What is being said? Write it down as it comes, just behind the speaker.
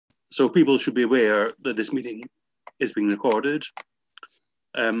So people should be aware that this meeting is being recorded.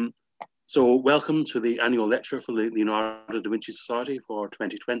 So welcome to the annual lecture for the Leonardo da Vinci Society for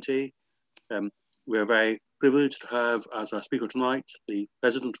 2020. We're very privileged to have as our speaker tonight the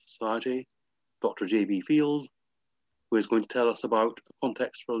President of the Society, Dr. J.B. Field, who is going to tell us about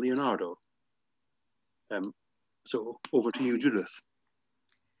context for Leonardo. So over to you, Judith.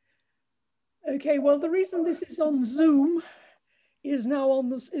 Okay, well, the reason this is on Zoom is now on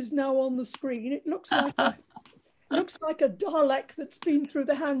the screen. It looks like a Dalek that's been through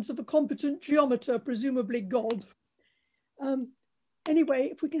the hands of a competent geometer, presumably God. Anyway,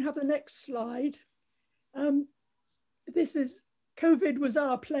 if we can have the next slide. This is COVID was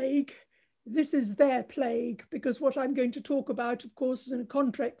our plague. This is their plague, because what I'm going to talk about, of course, in a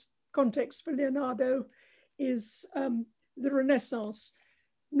context for Leonardo is the Renaissance.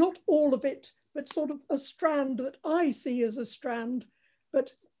 Not all of it, but sort of a strand that I see as a strand,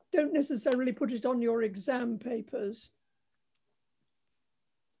 but don't necessarily put it on your exam papers.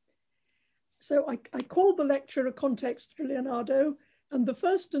 So I call the lecture a context for Leonardo, and the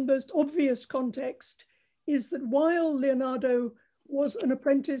first and most obvious context is that while Leonardo was an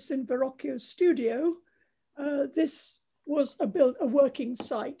apprentice in Verrocchio's studio, this was a working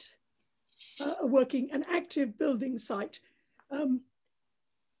site, an active building site.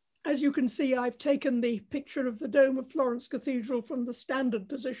 As you can see, I've taken the picture of the dome of Florence Cathedral from the standard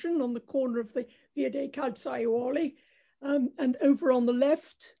position on the corner of the Via dei Calzaioli, and over on the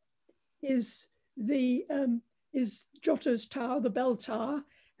left is Giotto's tower, the bell tower,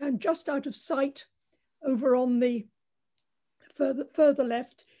 and just out of sight over on the further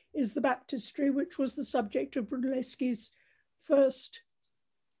left is the baptistry, which was the subject of Brunelleschi's first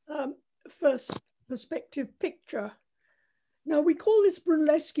perspective picture. Now, we call this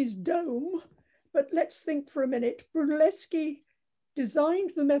Brunelleschi's dome, but let's think for a minute. Brunelleschi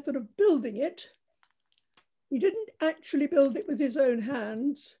designed the method of building it. He didn't actually build it with his own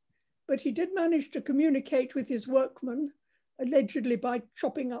hands, but he did manage to communicate with his workmen, allegedly by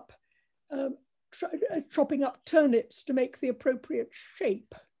chopping up turnips to make the appropriate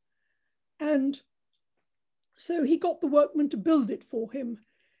shape. And so he got the workmen to build it for him.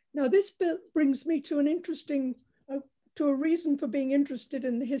 Now, this brings me to to a reason for being interested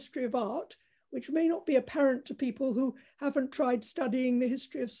in the history of art, which may not be apparent to people who haven't tried studying the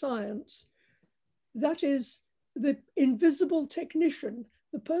history of science. That is, the invisible technician,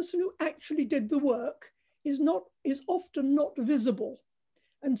 the person who actually did the work, is often not visible.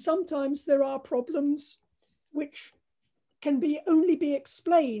 And sometimes there are problems which can only be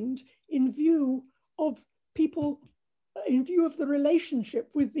explained in view of the relationship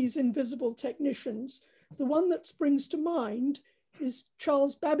with these invisible technicians. The one that springs to mind is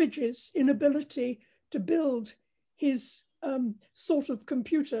Charles Babbage's inability to build his sort of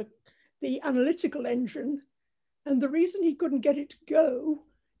computer, the analytical engine. And the reason he couldn't get it to go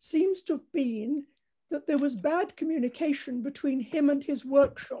seems to have been that there was bad communication between him and his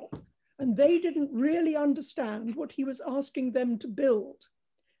workshop, and they didn't really understand what he was asking them to build,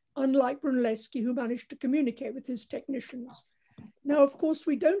 unlike Brunelleschi, who managed to communicate with his technicians. Now, of course,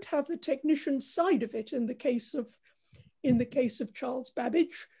 we don't have the technician side of it in the case of Charles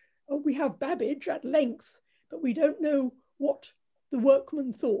Babbage. We have Babbage at length, but we don't know what the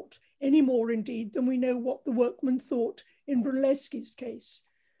workman thought, any more indeed than we know what the workman thought in Brunelleschi's case.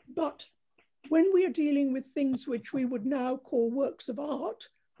 But when we are dealing with things which we would now call works of art,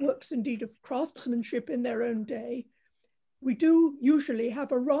 works indeed of craftsmanship in their own day, we do usually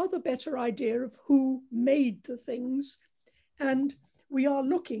have a rather better idea of who made the things. And we are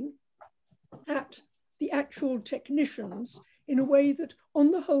looking at the actual technicians in a way that, on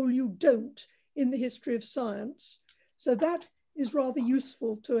the whole, you don't in the history of science. So that is rather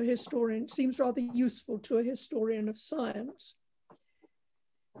useful to a historian, seems rather useful to a historian of science.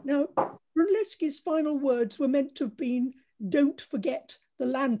 Now, Brunelleschi's final words were meant to have been, "Don't forget the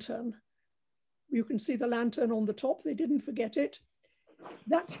lantern." You can see the lantern on the top, they didn't forget it.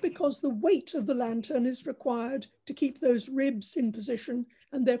 That's because the weight of the lantern is required to keep those ribs in position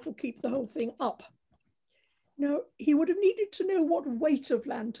and therefore keep the whole thing up. Now, he would have needed to know what weight of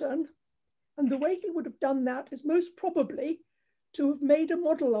lantern, and the way he would have done that is most probably to have made a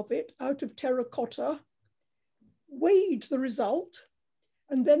model of it out of terracotta, weighed the result,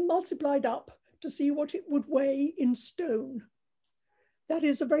 and then multiplied up to see what it would weigh in stone. That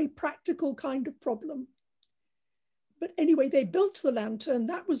is a very practical kind of problem. But anyway, they built the lantern.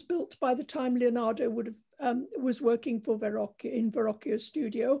 That was built by the time Leonardo was working for in Verrocchio's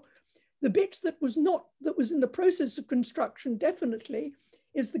studio. The bit that was in the process of construction definitely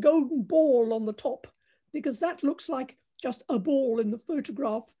is the golden ball on the top, because that looks like just a ball in the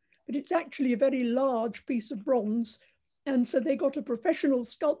photograph, but it's actually a very large piece of bronze. And so they got a professional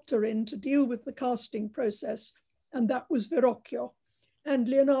sculptor in to deal with the casting process, and that was Verrocchio. And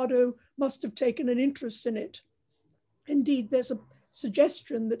Leonardo must have taken an interest in it. Indeed, there's a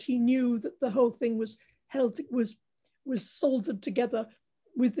suggestion that he knew that the whole thing was soldered together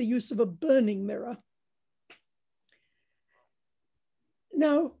with the use of a burning mirror.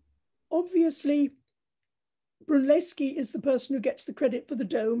 Now, obviously, Brunelleschi is the person who gets the credit for the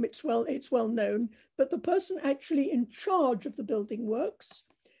dome. It's well known, but the person actually in charge of the building works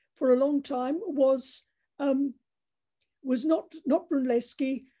for a long time was not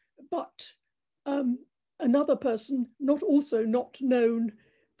Brunelleschi, but another person, not known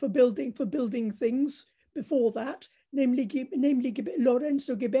for building things before that, namely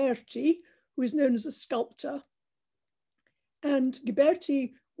Lorenzo Ghiberti, who is known as a sculptor. And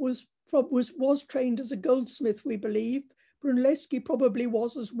Ghiberti was trained as a goldsmith, we believe. Brunelleschi probably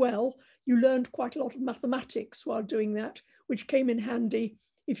was as well. You learned quite a lot of mathematics while doing that, which came in handy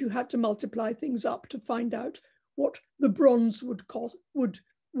if you had to multiply things up to find out what the bronze would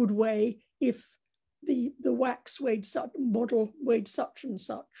weigh if the wax model weighed such and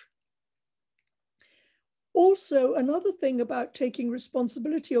such. Also, another thing about taking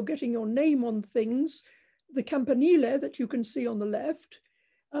responsibility or getting your name on things, the campanile that you can see on the left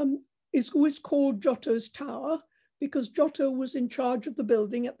is always called Giotto's Tower, because Giotto was in charge of the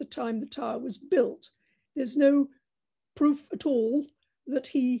building at the time the tower was built. There's no proof at all that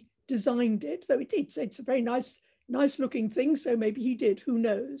he designed it, though it's a very nice looking thing, so maybe he did, who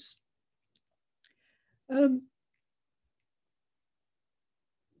knows. The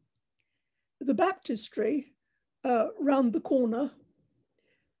baptistry round the corner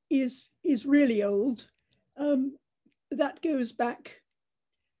is really old. That goes back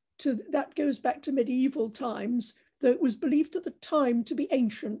to medieval times, though it was believed at the time to be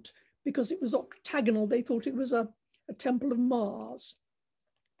ancient because it was octagonal. They thought it was a temple of Mars.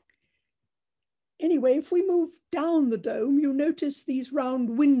 Anyway, if we move down the dome, you notice these round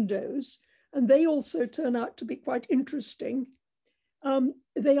windows, and they also turn out to be quite interesting.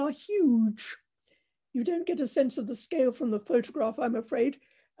 They are huge. You don't get a sense of the scale from the photograph, I'm afraid.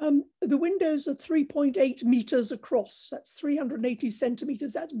 The windows are 3.8 meters across. That's 380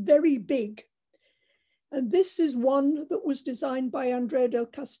 centimeters. That's very big. And this is one that was designed by Andrea del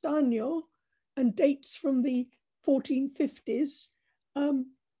Castagno and dates from the 1450s.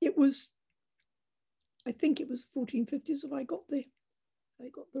 I think it was 1450s if I got the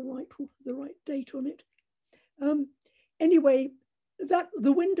right date on it. Anyway,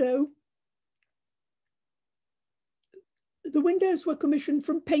 the windows were commissioned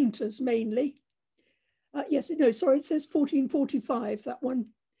from painters mainly. It says 1445, that one.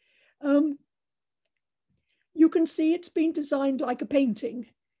 You can see it's been designed like a painting,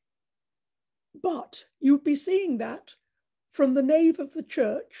 but you'd be seeing that from the nave of the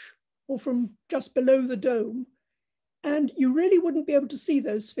church or from just below the dome, and you really wouldn't be able to see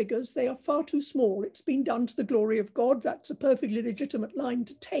those figures. They are far too small. It's been done to the glory of God. That's a perfectly legitimate line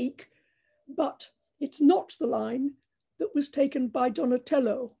to take, but it's not the line that was taken by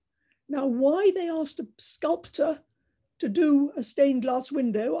Donatello. Now, why they asked a sculptor to do a stained glass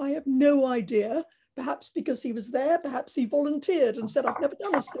window, I have no idea. Perhaps because he was there, perhaps he volunteered and said, I've never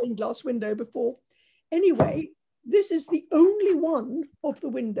done a stained glass window before. Anyway, this is the only one of the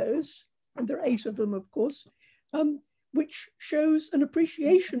windows, and there are 8 of them, of course, which shows an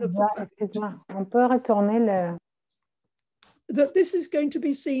appreciation of the fact that this is going to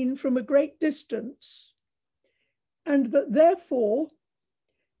be seen from a great distance, and that therefore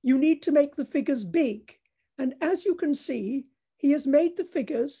you need to make the figures big. And as you can see, he has made the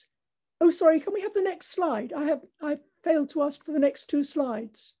figures. Oh, sorry, can we have the next slide? I failed to ask for the next 2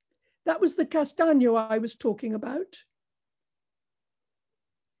 slides. That was the Castagno I was talking about,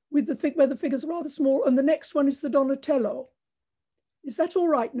 with where the figures are rather small, and the next one is the Donatello. Is that all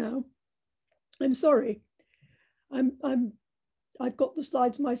right now? I'm sorry. I've got the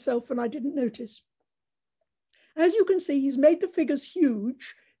slides myself and I didn't notice. As you can see, he's made the figures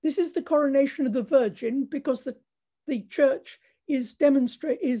huge. This is the coronation of the Virgin, because the church is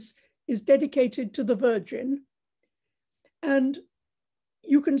dedicated to the Virgin. And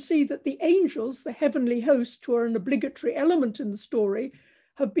you can see that the angels, the heavenly host, who are an obligatory element in the story,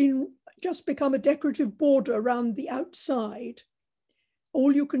 have just become a decorative border around the outside.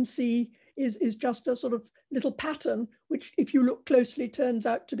 All you can see is just a sort of little pattern, which if you look closely turns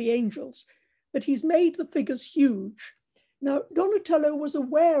out to be angels. But he's made the figures huge. Now, Donatello was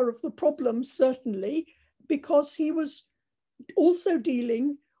aware of the problem, certainly, because he was also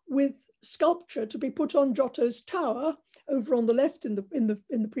dealing with sculpture to be put on Giotto's tower, over on the left in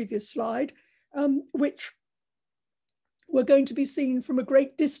the previous slide, which were going to be seen from a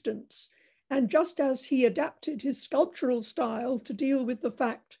great distance. And just as he adapted his sculptural style to deal with the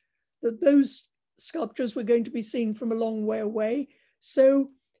fact that those sculptures were going to be seen from a long way away, so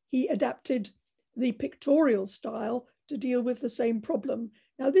he adapted the pictorial style to deal with the same problem.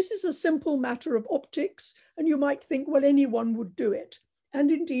 Now, this is a simple matter of optics, and you might think, well, anyone would do it.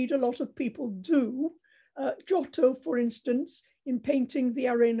 And indeed, a lot of people do. Giotto, for instance, in painting the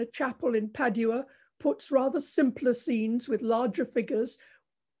Arena Chapel in Padua, puts rather simpler scenes with larger figures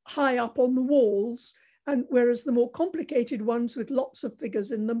high up on the walls, and whereas the more complicated ones with lots of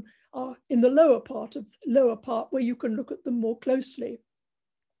figures in them are in the lower part where you can look at them more closely.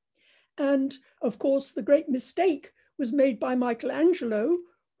 And of course, the great mistake was made by Michelangelo,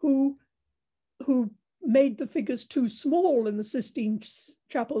 who made the figures too small in the Sistine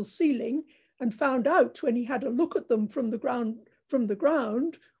Chapel ceiling, and found out when he had a look at them from the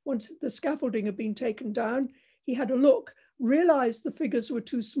ground, once the scaffolding had been taken down, he had a look, realized the figures were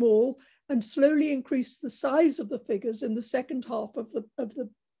too small, and slowly increased the size of the figures in the second half of the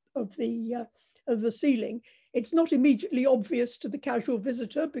ceiling. It's not immediately obvious to the casual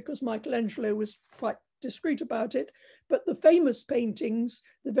visitor because Michelangelo was quite discreet about it, but the famous paintings,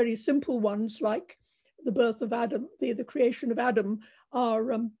 the very simple ones like the birth of Adam, the creation of Adam, are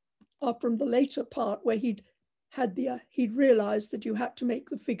from the later part where he'd realized that you had to make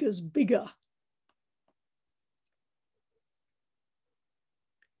the figures bigger.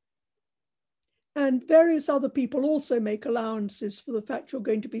 And various other people also make allowances for the fact you're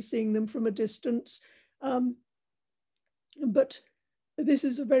going to be seeing them from a distance. But this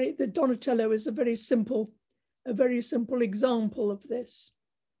is the Donatello is a very simple example of this.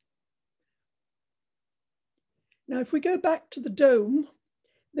 Now, if we go back to the dome,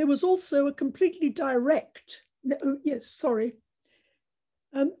 there was also a completely direct, that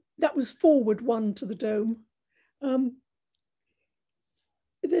was forward one to the dome.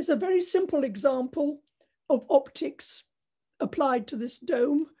 There's a very simple example of optics applied to this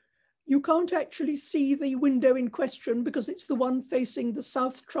dome. You can't actually see the window in question because it's the one facing the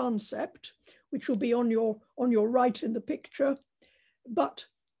south transept, which will be on your right in the picture. But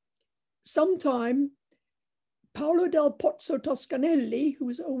sometime Paolo del Pozzo Toscanelli, who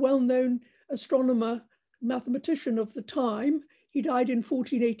was a well-known astronomer, mathematician of the time, he died in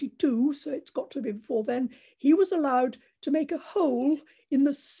 1482, so it's got to be before then, he was allowed to make a hole in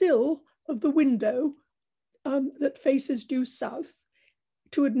the sill of the window that faces due south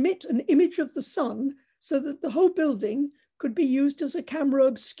to admit an image of the sun so that the whole building could be used as a camera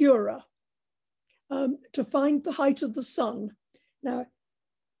obscura to find the height of the sun. Now,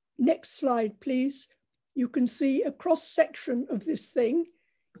 next slide, please. You can see a cross-section of this thing.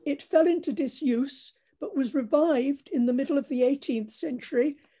 It fell into disuse, but was revived in the middle of the 18th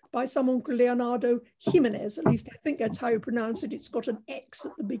century by someone called Leonardo Jimenez. At least I think that's how you pronounce it. It's got an X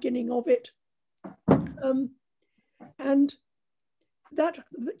at the beginning of it. And that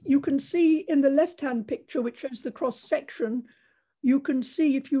you can see in the left-hand picture, which shows the cross-section, you can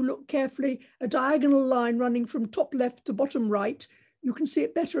see, if you look carefully, a diagonal line running from top left to bottom right. You can see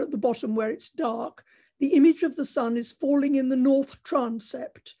it better at the bottom where it's dark. The image of the sun is falling in the north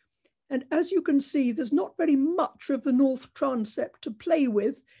transept. And as you can see, there's not very much of the north transept to play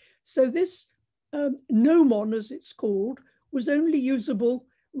with. So this gnomon, as it's called, was only usable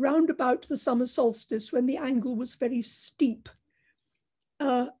round about the summer solstice when the angle was very steep.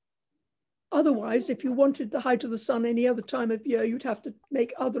 Otherwise, if you wanted the height of the sun any other time of year, you'd have to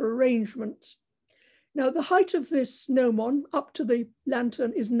make other arrangements. Now, the height of this gnomon up to the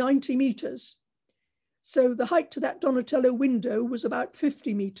lantern is 90 meters. So the height to that Donatello window was about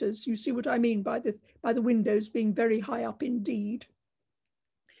 50 meters. You see what I mean by the windows being very high up indeed.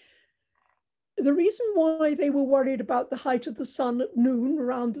 The reason why they were worried about the height of the sun at noon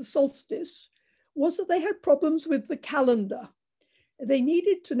around the solstice was that they had problems with the calendar. They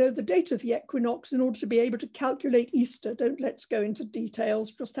needed to know the date of the equinox in order to be able to calculate Easter. Let's go into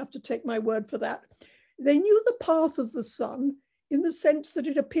details, just have to take my word for that. They knew the path of the sun in the sense that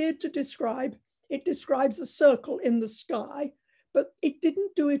it appeared to describes a circle in the sky, but it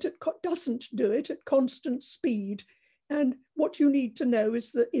doesn't do it at constant speed. And what you need to know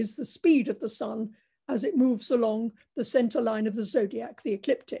is the speed of the sun as it moves along the center line of the zodiac, the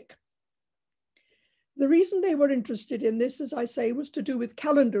ecliptic. The reason they were interested in this, as I say, was to do with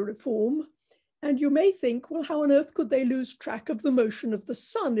calendar reform. And you may think, well, how on earth could they lose track of the motion of the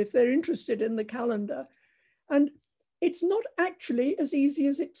sun if they're interested in the calendar? And it's not actually as easy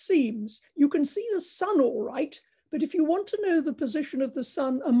as it seems. You can see the sun all right, but if you want to know the position of the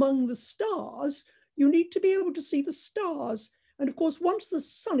sun among the stars, you need to be able to see the stars. And of course, once the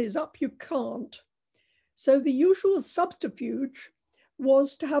sun is up, you can't. So the usual subterfuge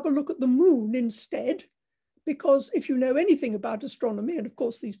was to have a look at the moon instead, because if you know anything about astronomy, and of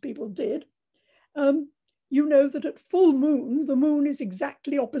course these people did, you know that at full moon, the moon is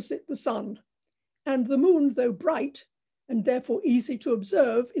exactly opposite the sun. And the moon, though bright and therefore easy to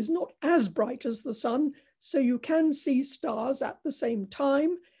observe, is not as bright as the sun. So you can see stars at the same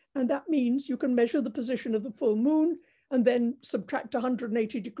time. And that means you can measure the position of the full moon and then subtract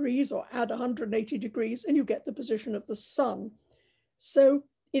 180 degrees or add 180 degrees, and you get the position of the sun. So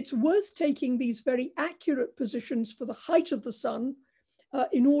it's worth taking these very accurate positions for the height of the sun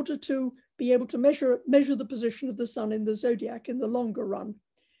in order to be able to measure the position of the sun in the zodiac in the longer run.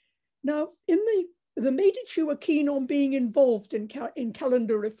 Now, the Medici were keen on being involved in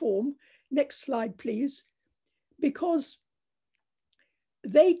calendar reform. Next slide, please, because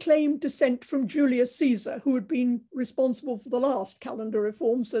they claimed descent from Julius Caesar, who had been responsible for the last calendar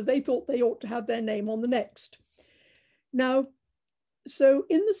reform, so they thought they ought to have their name on the next. Now, so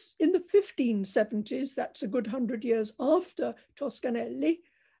in the 1570s, that's a good 100 years after Toscanelli,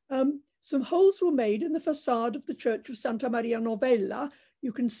 some holes were made in the facade of the Church of Santa Maria Novella.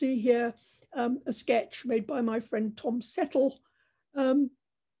 You can see here a sketch made by my friend Tom Settle. The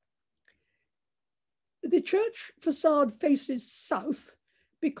church facade faces south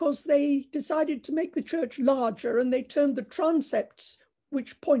because they decided to make the church larger, and they turned the transepts,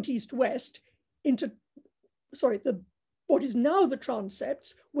 which point east-west, into, what is now the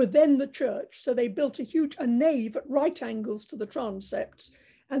transepts were then the church. So they built a nave at right angles to the transepts.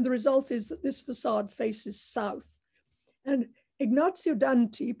 And the result is that this facade faces south. And Ignazio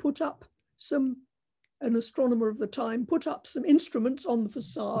Danti an astronomer of the time, put up some instruments on the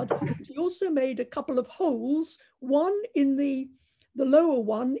facade. He also made a couple of holes, one in the lower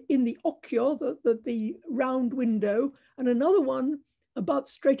one in the occhio, the round window, and another one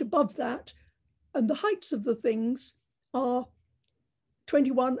straight above that. And the heights of the things are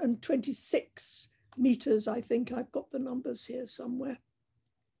 21 and 26 meters, I think. I've got the numbers here somewhere.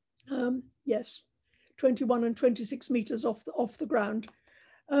 Yes, 21 and 26 meters off the ground.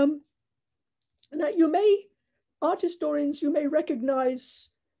 Now, art historians, you may recognize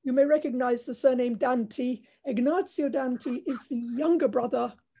the surname Danti. Ignazio Danti is the younger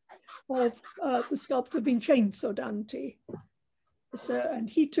brother of the sculptor Vincenzo Danti. So, and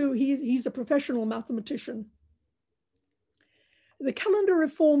he too, he's a professional mathematician. The calendar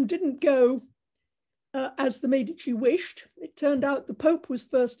reform didn't go as the Medici wished. It turned out the Pope was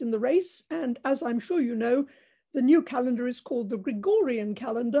first in the race, and as I'm sure you know, the new calendar is called the Gregorian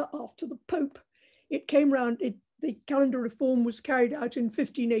calendar after the Pope. It came round, the calendar reform was carried out in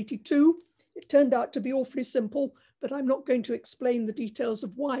 1582. It turned out to be awfully simple, but I'm not going to explain the details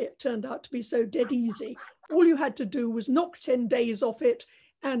of why it turned out to be so dead easy. All you had to do was knock 10 days off it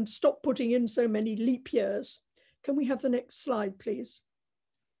and stop putting in so many leap years. Can we have the next slide, please?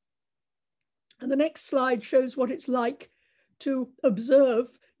 And the next slide shows what it's like to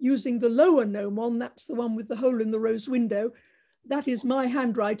observe using the lower gnomon. That's the one with the hole in the rose window. That is my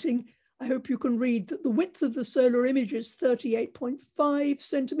handwriting. I hope you can read that the width of the solar image is 38.5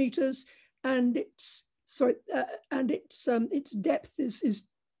 centimeters, and its depth is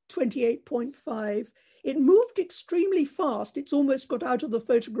 28.5. It moved extremely fast. It's almost got out of the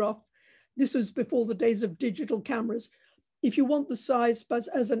photograph. This was before the days of digital cameras. If you want the size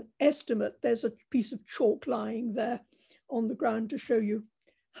as an estimate, there's a piece of chalk lying there on the ground to show you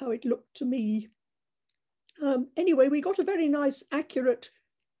how it looked to me. Anyway, we got a very nice, accurate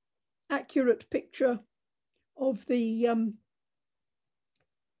picture of the,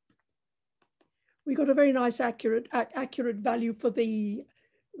 we got a very nice accurate value for the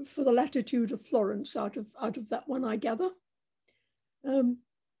latitude of Florence out of that one, I gather.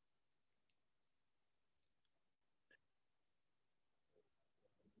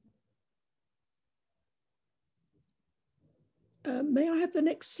 May I have the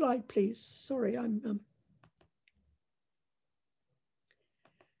next slide, please? Sorry,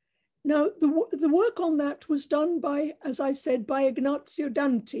 Now, the work on that was done by, as I said, by Ignazio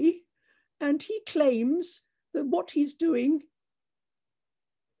Danti, and he claims that what he's doing,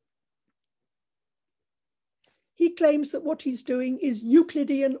 is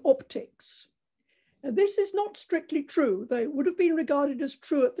Euclidean optics. Now, this is not strictly true, though it would have been regarded as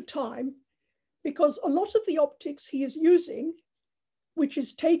true at the time, because a lot of the optics he is using, which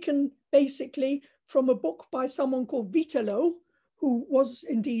is taken basically from a book by someone called Vitello, who was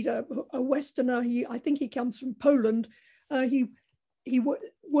indeed a Westerner. I think he comes from Poland. He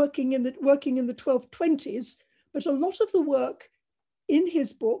working in the 1220s, but a lot of the work in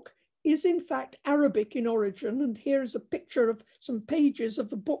his book is in fact Arabic in origin. And here is a picture of some pages of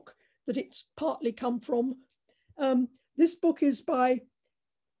the book that it's partly come from. This book is the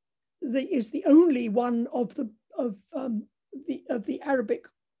only one of the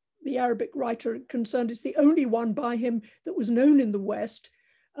Arabic writer concerned. It's the only one by him that was known in the West.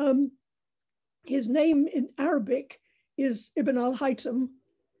 His name in Arabic is Ibn al-Haytham,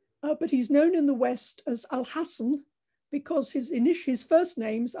 but he's known in the West as Al-Hasan because his first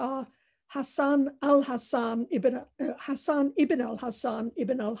names are Hassan al-Hassan ibn Hassan ibn al-Hassan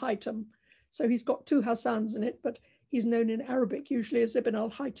ibn al-Haytham. So he's got two Hassans in it, but he's known in Arabic usually as Ibn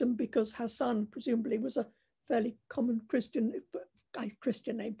al-Haytham because Hassan presumably was a fairly common Christian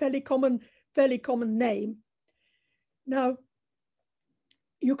name, fairly common name. Now,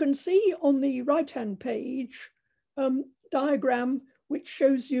 you can see on the right-hand page diagram which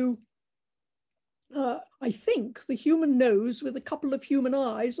shows you, I think, the human nose with a couple of human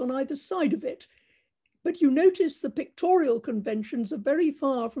eyes on either side of it. But you notice the pictorial conventions are very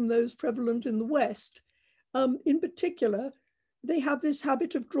far from those prevalent in the West. In particular, they have this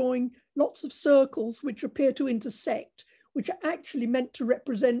habit of drawing lots of circles which appear to intersect, which are actually meant to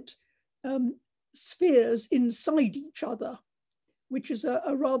represent spheres inside each other, which is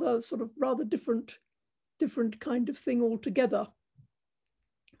a rather different kind of thing altogether.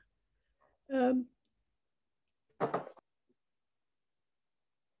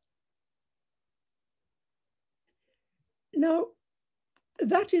 Now,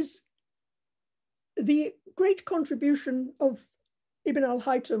 that is the great contribution of Ibn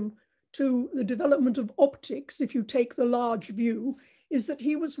al-Haytham to the development of optics, if you take the large view, is that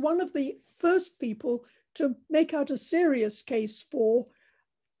he was one of the first people to make out a serious case for,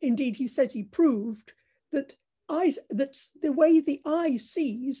 indeed he said he proved, that the way the eye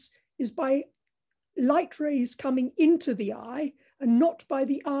sees is by light rays coming into the eye and not by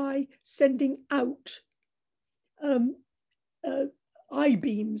the eye sending out eye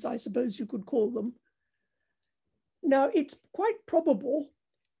beams, I suppose you could call them. Now, it's quite probable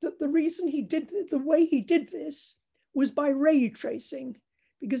that the reason the way he did this was by ray tracing,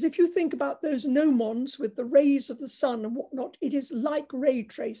 because if you think about those gnomons with the rays of the sun and whatnot, it is like ray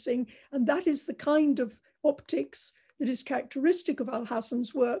tracing, and that is the kind of optics that is characteristic of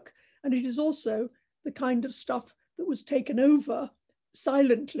Al-Hasan's work, and it is also the kind of stuff that was taken over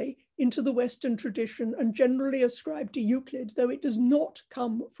silently into the Western tradition and generally ascribed to Euclid, though it does not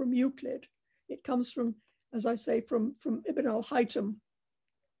come from Euclid. It comes from, as I say, from Ibn al-Haytham.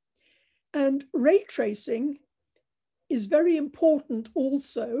 And ray tracing is very important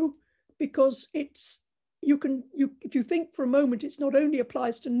also because if you think for a moment, it not only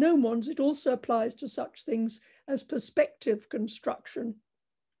applies to gnomons, it also applies to such things as perspective construction.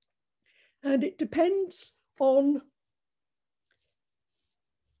 And it depends on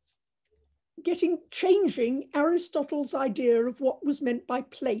changing Aristotle's idea of what was meant by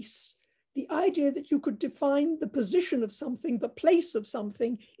place. The idea that you could define the position of something, the place of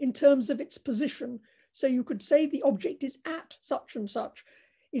something, in terms of its position. So you could say the object is at such and such.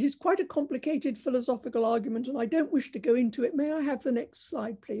 It is quite a complicated philosophical argument, and I don't wish to go into it. May I have the next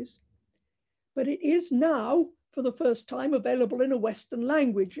slide, please? But it is now, for the first time, available in a Western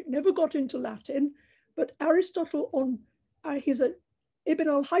language. It never got into Latin, but Aristotle on Ibn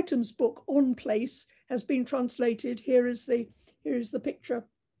al-Haytham's book on place has been translated. Here is the picture,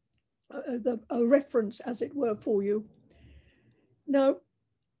 a reference, as it were, for you. Now,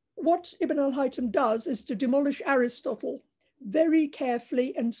 what Ibn al-Haytham does is to demolish Aristotle very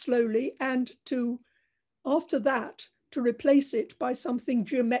carefully and slowly, and after that, to replace it by something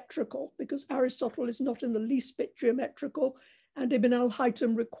geometrical, because Aristotle is not in the least bit geometrical, and Ibn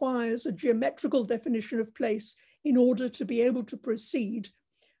al-Haytham requires a geometrical definition of place in order to be able to proceed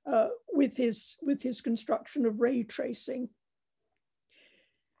with his construction of ray tracing.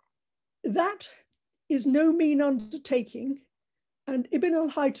 That is no mean undertaking, and Ibn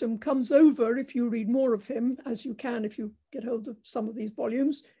al-Haytham comes over, if you read more of him, as you can if you get hold of some of these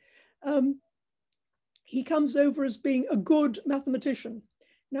volumes, he comes over as being a good mathematician.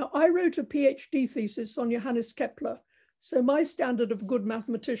 Now, I wrote a PhD thesis on Johannes Kepler, so my standard of good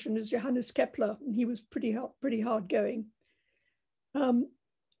mathematician is Johannes Kepler, and he was pretty hard going. Ibn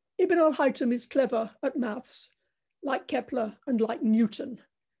al-Haytham is clever at maths, like Kepler and like Newton.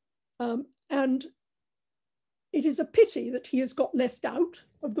 And it is a pity that he has got left out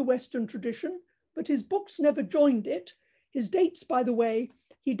of the Western tradition, but his books never joined it. His dates, by the way,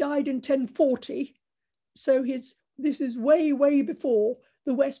 he died in 1040, so this is way, way before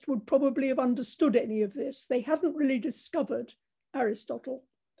the West would probably have understood any of this. They hadn't really discovered Aristotle.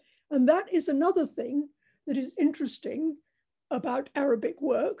 And that is another thing that is interesting about Arabic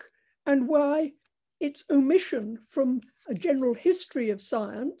work, and why its omission from a general history of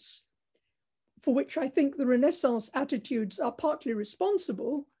science, for which I think the Renaissance attitudes are partly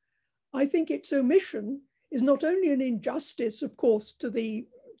responsible, I think its omission is not only an injustice, of course, to the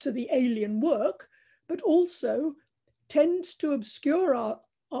alien work, but also tends to obscure our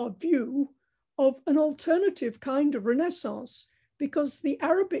view of an alternative kind of Renaissance, because the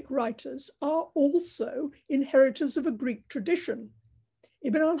Arabic writers are also inheritors of a Greek tradition.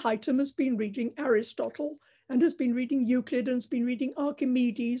 Ibn al-Haytham has been reading Aristotle and has been reading Euclid and has been reading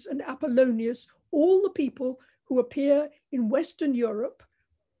Archimedes and Apollonius, all the people who appear in Western Europe,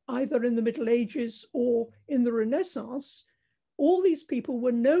 either in the Middle Ages or in the Renaissance. All these people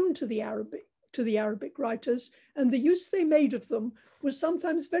were known to the Arabic writers, and the use they made of them was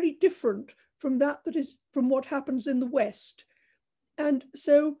sometimes very different from from what happens in the West. And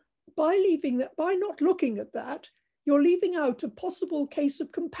so by not looking at that, you're leaving out a possible case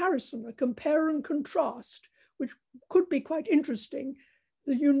of comparison, a compare and contrast, which could be quite interesting.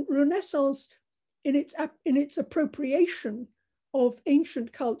 The Renaissance, in its appropriation of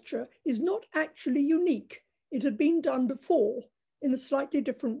ancient culture, is not actually unique. It had been done before in a slightly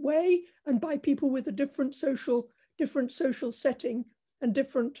different way and by people with a different social setting and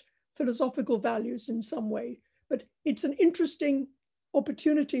different philosophical values in some way. But it's an interesting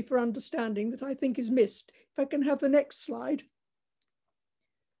opportunity for understanding that I think is missed. If I can have the next slide.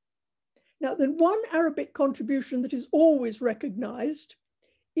 Now, then one Arabic contribution that is always recognized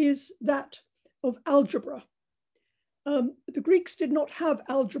is that of algebra. The Greeks did not have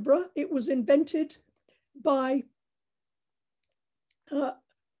algebra. It was invented by a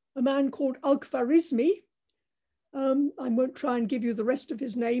man called Al-Khwarizmi. I won't try and give you the rest of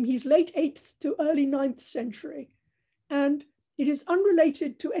his name. He's late 8th to early 9th century. And it is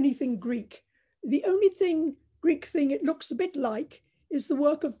unrelated to anything Greek. The only Greek thing it looks a bit like is the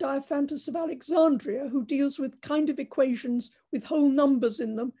work of Diophantus of Alexandria, who deals with kind of equations with whole numbers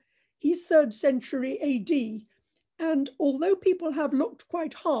in them. He's 3rd century AD. And although people have looked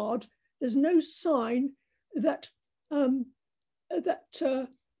quite hard, there's no sign that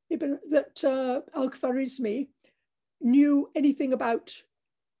Al-Khwarizmi knew anything about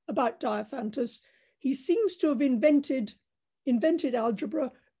Diophantus. He seems to have invented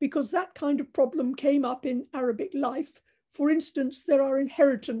algebra because that kind of problem came up in Arabic life. For instance, there are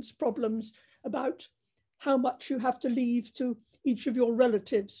inheritance problems about how much you have to leave to each of your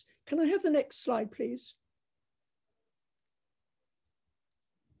relatives. Can I have the next slide, please?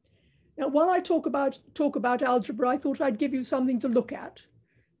 Now, while I talk about algebra, I thought I'd give you something to look at.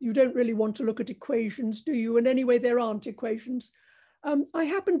 You don't really want to look at equations, do you? And anyway, there aren't equations. I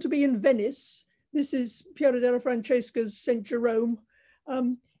happen to be in Venice. This is Piero della Francesca's St. Jerome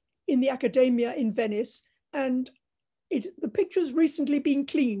in the Accademia in Venice. And the picture's recently been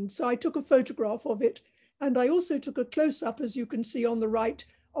cleaned, so I took a photograph of it. And I also took a close-up, as you can see on the right,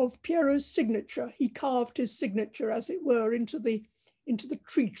 of Piero's signature. He carved his signature, as it were, into the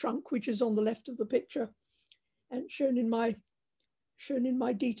tree trunk, which is on the left of the picture and shown in my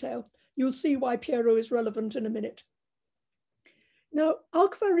detail. You'll see why Piero is relevant in a minute. Now,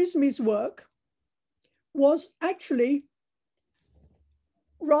 Al-Khwarizmi's work was actually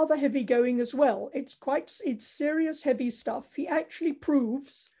rather heavy going as well. It's serious, heavy stuff. He actually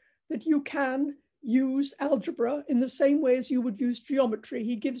proves that you can use algebra in the same way as you would use geometry.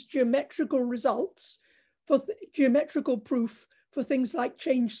 He gives geometrical results for geometrical proof for things like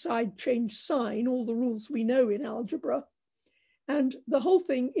change side, change sign, all the rules we know in algebra. And the whole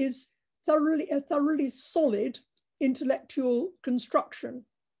thing is a thoroughly solid intellectual construction.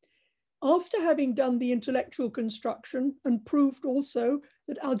 After having done the intellectual construction and proved also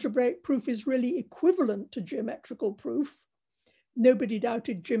that algebraic proof is really equivalent to geometrical proof, nobody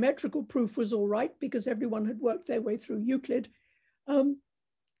doubted geometrical proof was all right because everyone had worked their way through Euclid. Ibn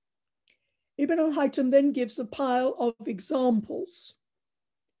al-Haytham then gives a pile of examples.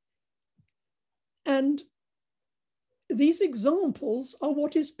 And these examples are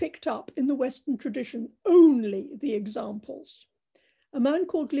what is picked up in the Western tradition, only the examples. A man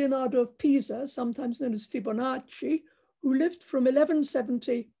called Leonardo of Pisa, sometimes known as Fibonacci, who lived from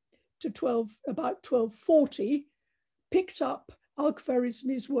 1170 to about 1240, picked up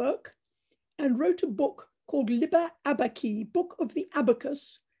Al-Khwarizmi's work and wrote a book called Liber Abaci, Book of the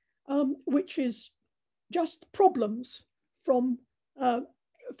Abacus, which is just problems from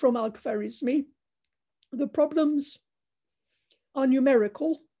Al-Khwarizmi. The problems are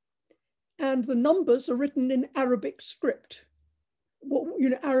numerical and the numbers are written in Arabic script,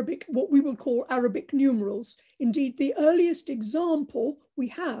 what we would call Arabic numerals. Indeed, the earliest example we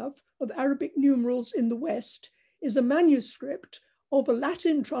have of Arabic numerals in the West is a manuscript of a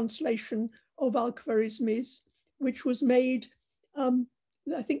Latin translation of Al-Khwarizmi's, which was made,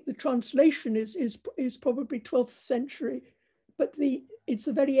 I think the translation is probably 12th century, but it's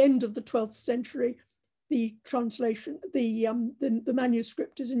the very end of the 12th century. The translation, the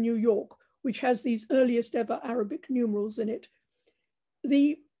manuscript is in New York, which has these earliest ever Arabic numerals in it.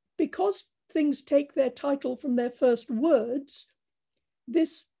 Because things take their title from their first words,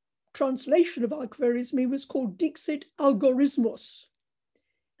 this translation of Al-Khwarizmi was called Dixit Algorismus.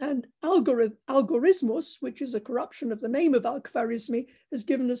 And algorismus, which is a corruption of the name of Al-Khwarizmi, has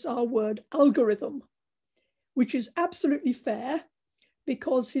given us our word algorithm, which is absolutely fair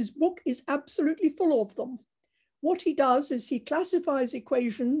because his book is absolutely full of them. What he does is he classifies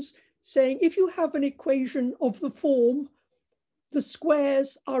equations saying if you have an equation of the form, the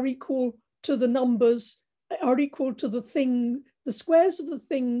squares are equal to the numbers, are equal to the thing, the squares of the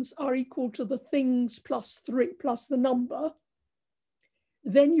things are equal to the things plus 3 plus the number,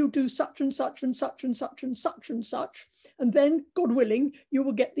 then you do such and such and such and such and such and such, and then, God willing, you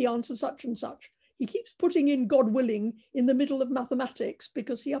will get the answer such and such. He keeps putting in God willing in the middle of mathematics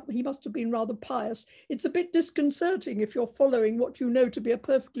because he must have been rather pious. It's a bit disconcerting if you're following what you know to be a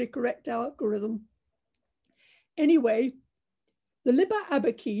perfectly correct algorithm. Anyway, the Liber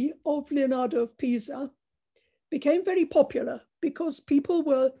Abaci of Leonardo of Pisa became very popular because people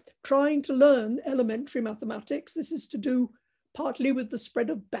were trying to learn elementary mathematics. This is to do partly with the spread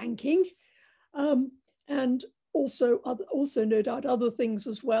of banking, and also no doubt other things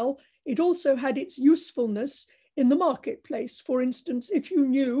as well. It also had its usefulness in the marketplace. For instance, if you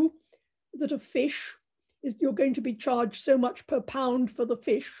knew that a fish you're going to be charged so much per pound for the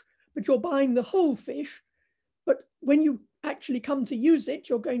fish, but you're buying the whole fish, but when you actually come to use it,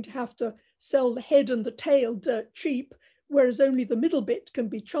 you're going to have to sell the head and the tail dirt cheap, whereas only the middle bit can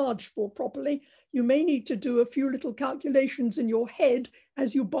be charged for properly. You may need to do a few little calculations in your head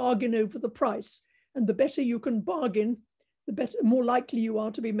as you bargain over the price. And the better you can bargain, the more likely you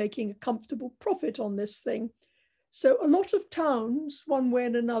are to be making a comfortable profit on this thing. So a lot of towns, one way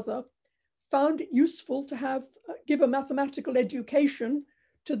and another, found it useful to give a mathematical education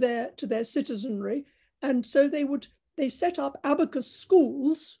to their citizenry. And so they set up abacus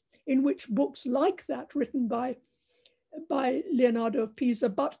schools in which books like that written by Leonardo of Pisa,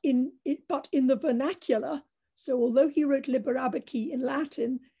 but in the vernacular. So although he wrote Liber Abaci in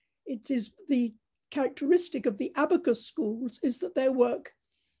Latin, it is the characteristic of the abacus schools is that their work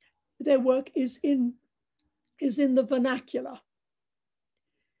is in the vernacular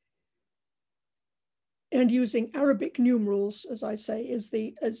and using Arabic numerals, as I say, is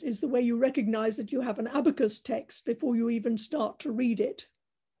the way you recognize that you have an abacus text before you even start to read it.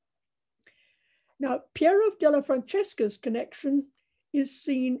 Now, Piero della Francesca's connection is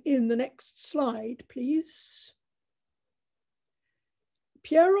seen in the next slide, please.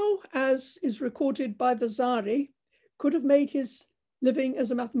 Piero, as is recorded by Vasari, could have made his living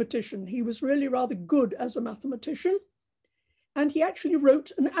as a mathematician. He was really rather good as a mathematician, and he actually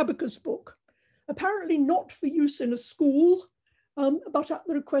wrote an abacus book, apparently not for use in a school, but at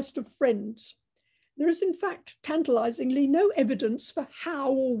the request of friends. There is, in fact, tantalizingly no evidence for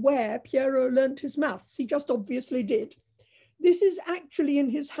how or where Piero learnt his maths. He just obviously did. This is actually in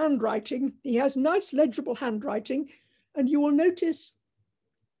his handwriting. He has nice legible handwriting, and you will notice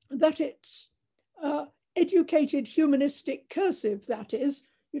that it's educated humanistic cursive, that is.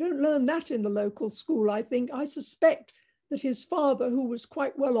 You don't learn that in the local school, I think. I suspect that his father, who was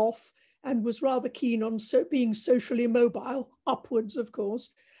quite well off and was rather keen on being socially mobile, upwards, of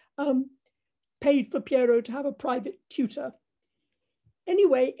course, paid for Piero to have a private tutor.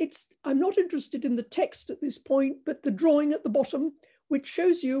 Anyway, I'm not interested in the text at this point, but the drawing at the bottom, which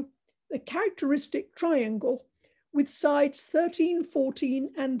shows you the characteristic triangle with sides 13,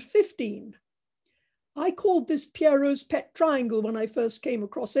 14, and 15. I called this Piero's pet triangle when I first came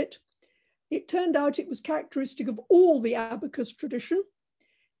across it. It turned out it was characteristic of all the abacus tradition.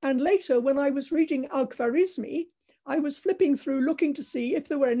 And later, when I was reading Al-Khwarizmi, I was flipping through looking to see if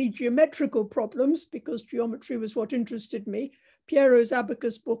there were any geometrical problems, because geometry was what interested me. Piero's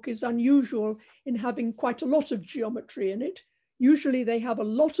abacus book is unusual in having quite a lot of geometry in it. Usually they have a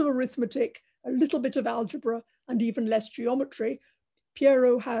lot of arithmetic, a little bit of algebra, and even less geometry.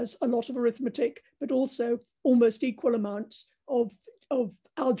 Piero has a lot of arithmetic, but also almost equal amounts of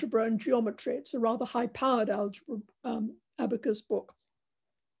algebra and geometry. It's a rather high-powered algebra abacus book.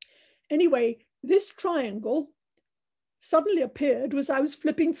 Anyway, this triangle suddenly appeared as I was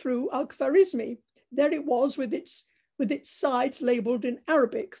flipping through Al-Khwarizmi. There it was with its sides labeled in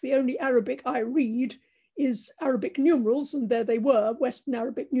Arabic. The only Arabic I read is Arabic numerals, and there they were, Western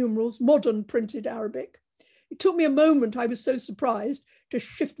Arabic numerals, modern printed Arabic. It took me a moment, I was so surprised, to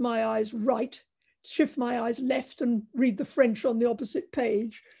shift my eyes right, shift my eyes left and read the French on the opposite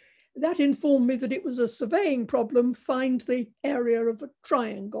page. That informed me that it was a surveying problem, find the area of a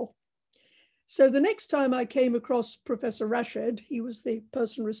triangle. So the next time I came across Professor Rashed, he was the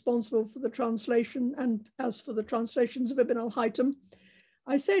person responsible for the translation and as for the translations of Ibn al-Haytham,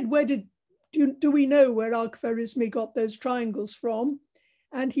 I said, do we know where Al-Khwarizmi got those triangles from?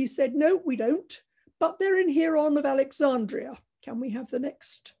 And he said, no, we don't, but they're in Hieron of Alexandria. Can we have the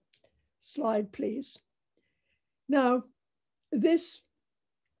next slide, please? Now, this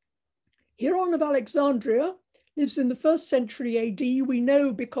Hieron of Alexandria lives in the 1st century AD. We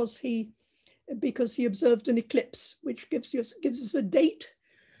know because he observed an eclipse, which gives us a date,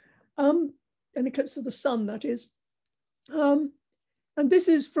 an eclipse of the sun, that is. And this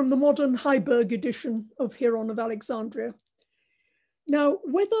is from the modern Heiberg edition of Hieron of Alexandria. Now,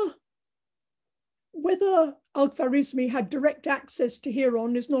 whether Al-Khwarizmi had direct access to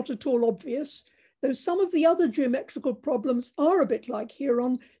Hieron is not at all obvious, though some of the other geometrical problems are a bit like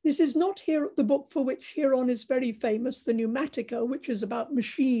Hieron. This is not the book for which Hieron is very famous, the Pneumatica, which is about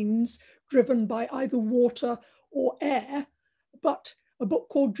machines driven by either water or air, but a book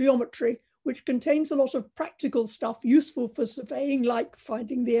called Geometry, which contains a lot of practical stuff useful for surveying, like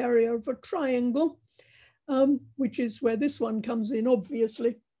finding the area of a triangle, which is where this one comes in,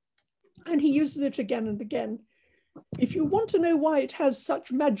 obviously. And he uses it again and again. If you want to know why it has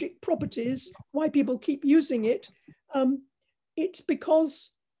such magic properties, why people keep using it, it's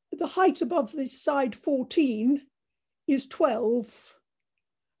because the height above the side 14 is 12,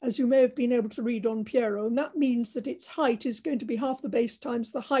 as you may have been able to read on Piero, and that means that its height is going to be half the base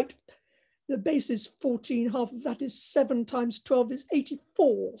times the height. The base is 14, half of that is 7 times 12 is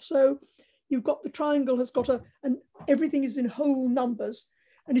 84. So you've got the triangle has got and everything is in whole numbers.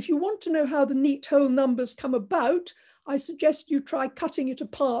 And if you want to know how the neat whole numbers come about, I suggest you try cutting it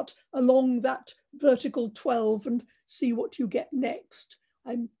apart along that vertical 12 and see what you get next.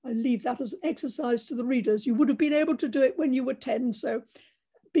 I leave that as an exercise to the readers. You would have been able to do it when you were 10, so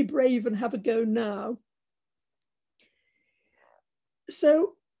be brave and have a go now.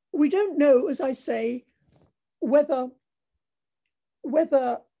 So we don't know, as I say, whether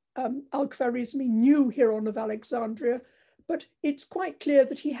Al-Khwarizmi knew Hieron of Alexandria, but it's quite clear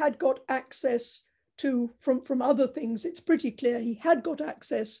that he had got access to, from other things, it's pretty clear he had got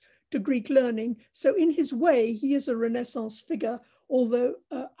access to Greek learning. So in his way, he is a Renaissance figure, although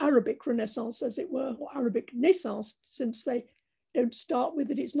Arabic Renaissance, as it were, or Arabic Naissance, since they don't start with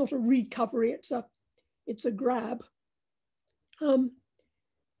it, it's not a recovery, it's a grab.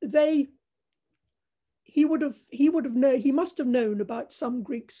 He must have known about some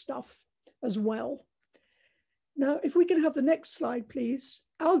Greek stuff as well. Now, if we can have the next slide, please.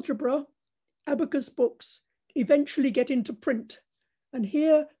 Algebra, abacus books eventually get into print. And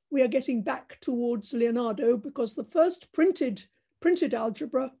here we are getting back towards Leonardo, because the first printed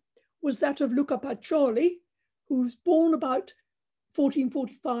algebra was that of Luca Pacioli, who was born about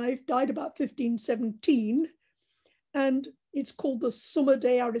 1445, died about 1517. And it's called the Summa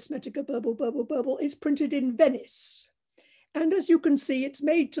de Arithmetica, burble. It's printed in Venice. And as you can see, it's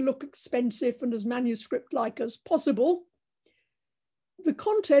made to look expensive and as manuscript-like as possible. The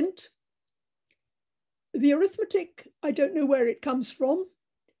content, the arithmetic, I don't know where it comes from.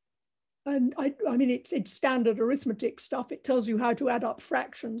 And I mean, it's standard arithmetic stuff. It tells you how to add up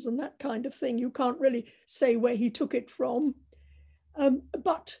fractions and that kind of thing. You can't really say where he took it from.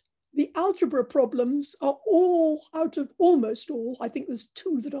 But the algebra problems are all out of, almost all, I think there's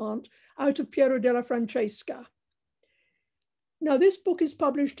 2 that aren't, out of Piero della Francesca. Now, this book is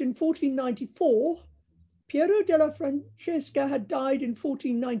published in 1494. Piero della Francesca had died in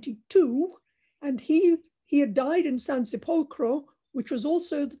 1492, and he had died in San Sepolcro, which was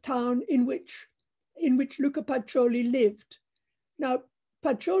also the town in which Luca Pacioli lived. Now,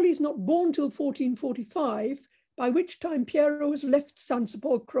 Pacioli is not born till 1445, by which time Piero has left San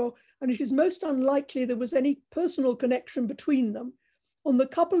Sepolcro, and it is most unlikely there was any personal connection between them. On the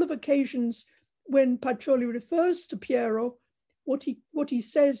couple of occasions when Pacioli refers to Piero, what he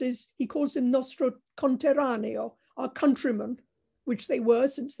says is, he calls him nostro conterraneo, our countryman, which they were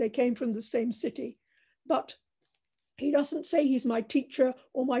since they came from the same city. But he doesn't say he's my teacher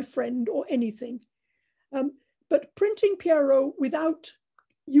or my friend or anything. But printing Piero without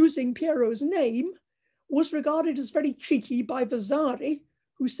using Piero's name was regarded as very cheeky by Vasari,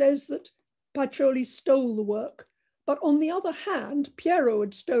 who says that Pacioli stole the work. But on the other hand, Piero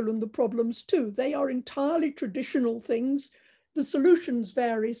had stolen the problems too. They are entirely traditional things. The solutions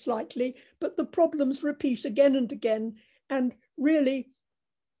vary slightly, but the problems repeat again and again. And really,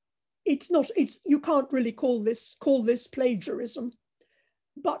 it's not, you can't really call this plagiarism,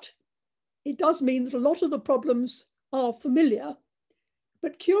 but it does mean that a lot of the problems are familiar.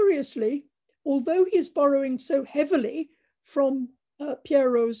 But curiously, although he is borrowing so heavily from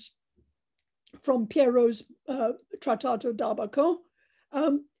Piero's Trattato d'Abaco,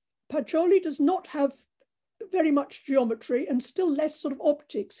 Pacioli does not have very much geometry and still less sort of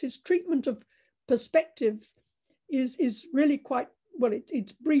optics. His treatment of perspective is really quite, well,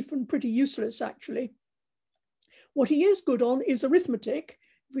 it's brief and pretty useless, actually. What he is good on is arithmetic.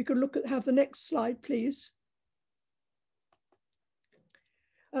 If we could have the next slide, please.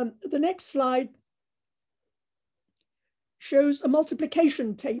 The next slide shows a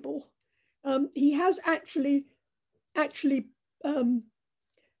multiplication table. He has actually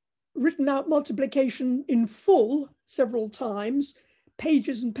written out multiplication in full several times,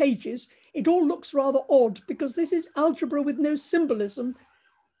 pages and pages. It all looks rather odd because this is algebra with no symbolism.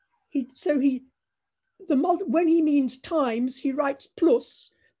 When he means times, he writes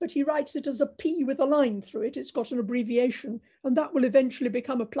plus, but he writes it as a P with a line through it. It's got an abbreviation, and that will eventually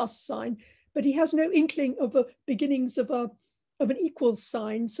become a plus sign. But he has no inkling of the beginnings of an equals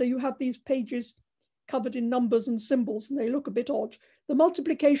sign. So you have these pages covered in numbers and symbols, and they look a bit odd. The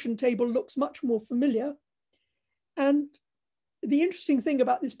multiplication table looks much more familiar. And the interesting thing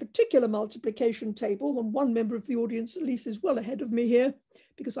about this particular multiplication table, and one member of the audience at least is well ahead of me here,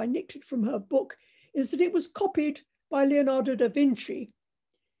 because I nicked it from her book, is that it was copied by Leonardo da Vinci.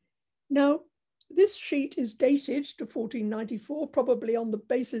 Now, this sheet is dated to 1494, probably on the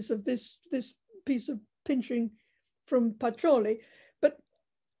basis of this piece of pinching from Pacioli. But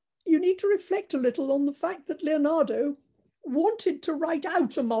you need to reflect a little on the fact that Leonardo wanted to write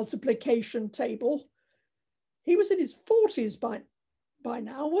out a multiplication table. He was in his 40s by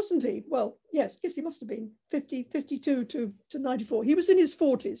now, wasn't he? Well, yes, he must have been 52 to 94. He was in his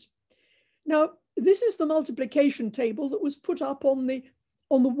 40s. Now, this is the multiplication table that was put up on the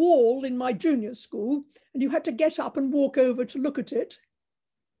wall in my junior school, and you had to get up and walk over to look at it.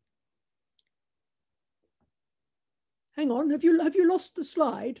 Hang on, have you lost the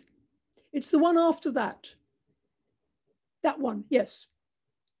slide? It's the one after that. That one, yes.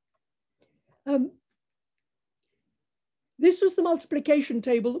 This was the multiplication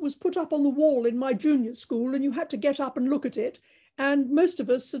table that was put up on the wall in my junior school, and you had to get up and look at it. And most of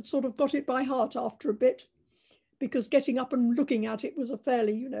us had sort of got it by heart after a bit, because getting up and looking at it was a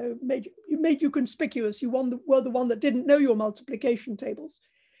fairly, made you conspicuous. You were the one that didn't know your multiplication tables.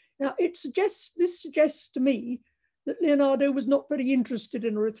 Now, this suggests to me that Leonardo was not very interested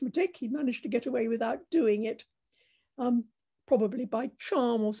in arithmetic. He managed to get away without doing it, probably by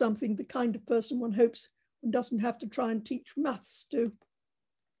charm or something, the kind of person one hopes one doesn't have to try and teach maths to.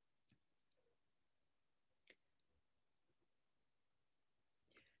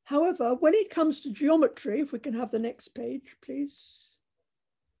 However, when it comes to geometry, if we can have the next page, please.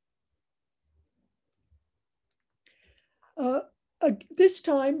 This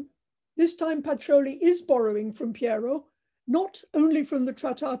time Pacioli is borrowing from Piero, not only from the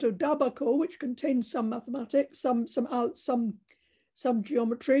Trattato d'Abaco, which contains some mathematics, some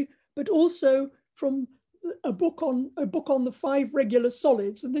geometry, but also from a book on the 5 regular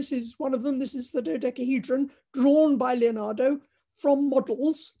solids. And this is one of them. This is the dodecahedron, drawn by Leonardo from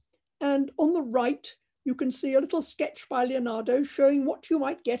models. And on the right, you can see a little sketch by Leonardo showing what you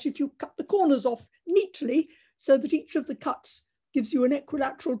might get if you cut the corners off neatly, so that each of the cuts gives you an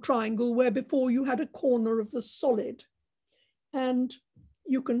equilateral triangle where before you had a corner of the solid. And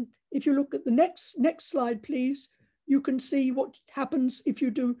you can, if you look at the next slide, please, you can see what happens if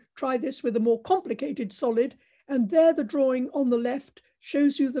you try this with a more complicated solid. And there the drawing on the left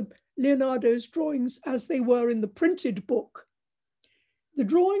shows you Leonardo's drawings as they were in the printed book.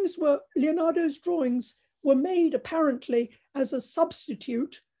 Leonardo's drawings were made apparently as a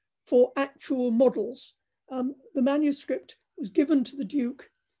substitute for actual models. The manuscript was given to the Duke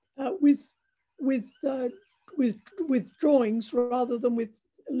with drawings rather than with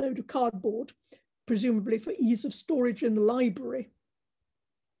a load of cardboard, presumably for ease of storage in the library.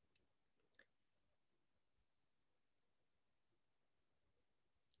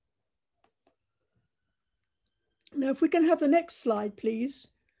 Now, if we can have the next slide, please,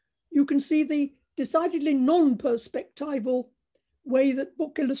 you can see the decidedly non-perspectival way that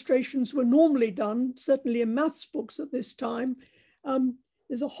book illustrations were normally done, certainly in maths books at this time.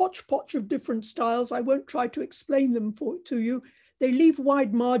 There's a hodgepodge of different styles. I won't try to explain them to you. They leave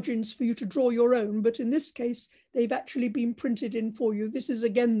wide margins for you to draw your own, but in this case, they've actually been printed in for you. This is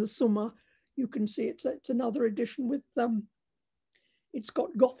again the Summa. You can see it's another edition with it's got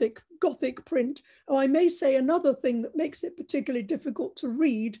Gothic print. Oh, I may say another thing that makes it particularly difficult to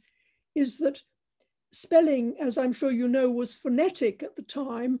read is that spelling, as I'm sure you know, was phonetic at the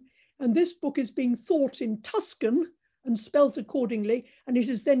time, and this book is being thought in Tuscan and spelt accordingly, and it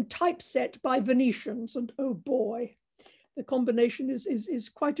is then typeset by Venetians, and oh boy, the combination is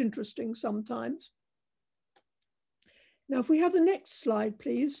quite interesting sometimes. Now, if we have the next slide,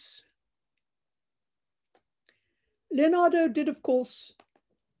 please. Leonardo did, of course,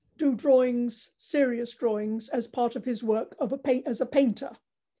 do drawings, serious drawings, as part of his work as a painter.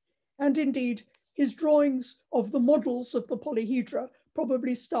 And indeed, his drawings of the models of the polyhedra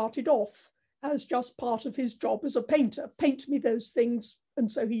probably started off as just part of his job as a painter. Paint me those things.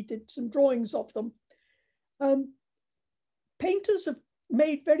 And so he did some drawings of them. Painters have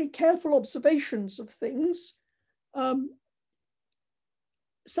made very careful observations of things.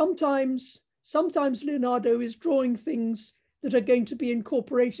 Sometimes Leonardo is drawing things that are going to be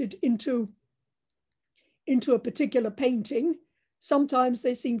incorporated into a particular painting. Sometimes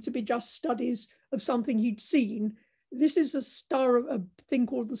they seem to be just studies of something he'd seen. This is a thing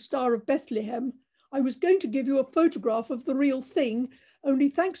called the Star of Bethlehem. I was going to give you a photograph of the real thing, only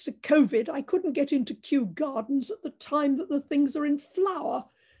thanks to COVID, I couldn't get into Kew Gardens at the time that the things are in flower,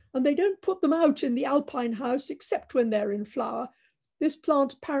 and they don't put them out in the Alpine house except when they're in flower. This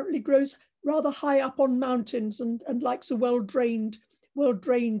plant apparently grows rather high up on mountains and likes a well-drained,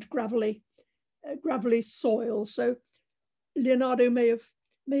 gravelly soil. So Leonardo may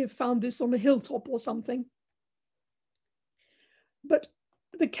have found this on a hilltop or something. But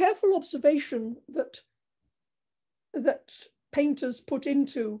the careful observation that painters put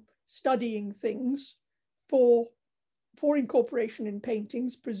into studying things for incorporation in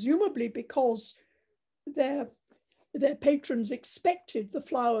paintings, presumably because their patrons expected the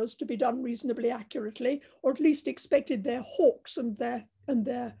flowers to be done reasonably accurately, or at least expected their hawks and their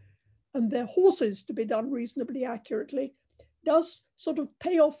horses to be done reasonably accurately, does sort of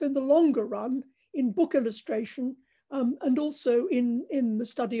pay off in the longer run in book illustration, and also in the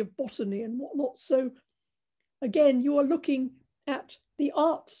study of botany and whatnot. So again, you are looking at the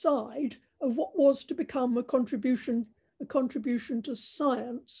art side of what was to become a contribution to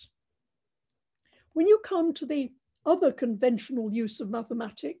science. When you come to the other conventional use of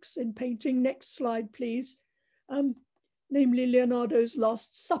mathematics in painting, next slide, please, namely Leonardo's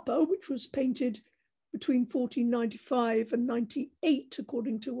Last Supper, which was painted between 1495 and 98,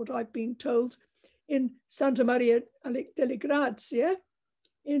 according to what I've been told, in Santa Maria delle Grazie,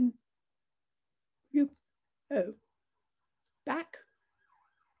 back?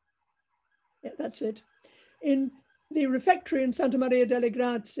 Yeah, that's it. In the refectory in Santa Maria delle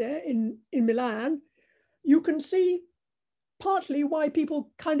Grazie in Milan, you can see partly why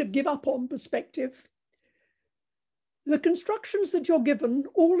people kind of give up on perspective. The constructions that you're given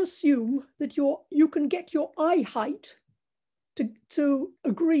all assume that you can get your eye height to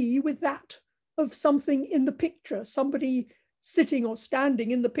agree with that of something in the picture, somebody sitting or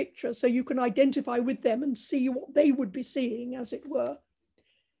standing in the picture, so you can identify with them and see what they would be seeing, as it were.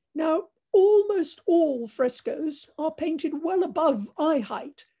 Now, almost all frescoes are painted well above eye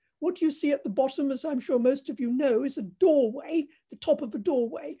height. What you see at the bottom, as I'm sure most of you know, is a doorway, the top of a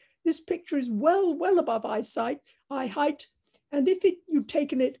doorway. This picture is well above eye height. And if you'd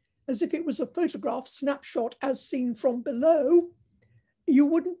taken it as if it was a photograph snapshot as seen from below, you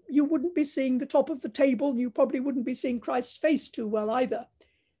wouldn't be seeing the top of the table. You probably wouldn't be seeing Christ's face too well either.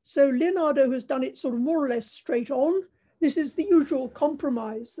 So Leonardo has done it sort of more or less straight on. This is the usual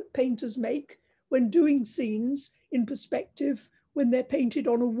compromise that painters make when doing scenes in perspective, when they're painted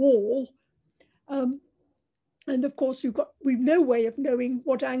on a wall. And of course, we've no way of knowing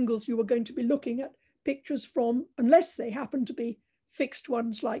what angles you are going to be looking at pictures from, unless they happen to be fixed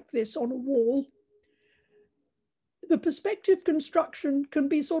ones like this on a wall. The perspective construction can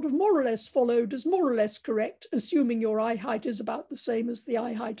be sort of more or less followed as more or less correct, assuming your eye height is about the same as the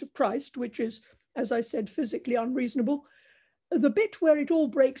eye height of Christ, which is, as I said, physically unreasonable. The bit where it all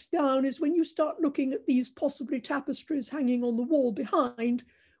breaks down is when you start looking at these possibly tapestries hanging on the wall behind,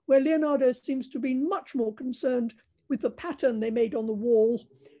 where Leonardo seems to be much more concerned with the pattern they made on the wall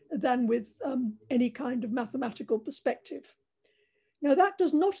than with any kind of mathematical perspective. Now, that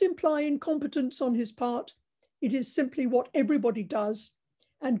does not imply incompetence on his part. It is simply what everybody does,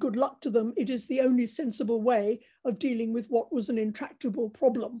 and good luck to them. It is the only sensible way of dealing with what was an intractable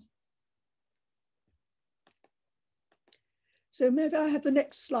problem. So maybe I have the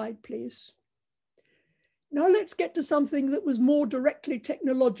next slide, please. Now let's get to something that was more directly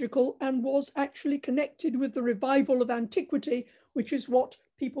technological and was actually connected with the revival of antiquity, which is what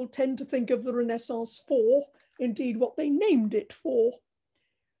people tend to think of the Renaissance for, indeed what they named it for.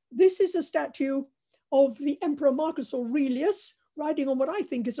 This is a statue of the Emperor Marcus Aurelius, riding on what I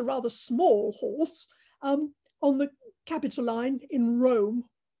think is a rather small horse on the Capitoline in Rome.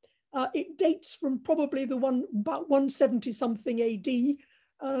 It dates from probably about 170 something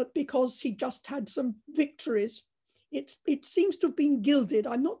AD because he just had some victories. It seems to have been gilded.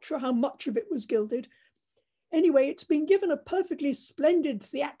 I'm not sure how much of it was gilded. Anyway, it's been given a perfectly splendid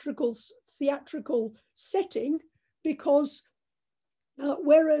theatrical setting because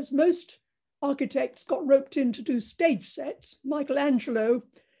whereas most architects got roped in to do stage sets, Michelangelo,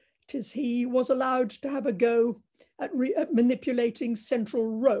 he was allowed to have a go at manipulating central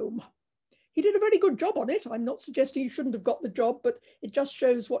Rome. He did a very good job on it. I'm not suggesting he shouldn't have got the job, but it just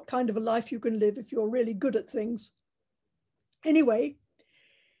shows what kind of a life you can live if you're really good at things. Anyway,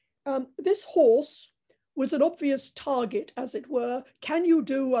 this horse was an obvious target, as it were. Can you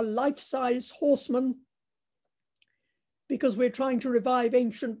do a life-size horseman? Because we're trying to revive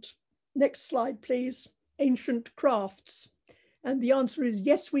ancient, next slide, please, ancient crafts. And the answer is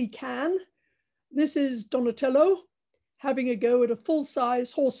yes, we can. This is Donatello having a go at a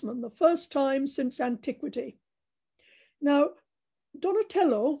full-size horseman, the first time since antiquity. Now,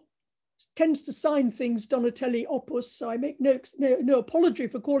 Donatello tends to sign things Donatelli Opus, so I make no apology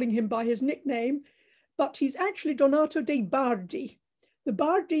for calling him by his nickname, but he's actually Donato dei Bardi. The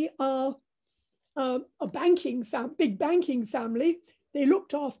Bardi are a big banking family. They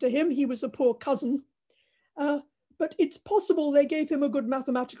looked after him. He was a poor cousin, but it's possible they gave him a good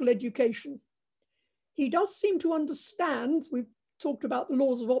mathematical education. He does seem to understand, we've talked about the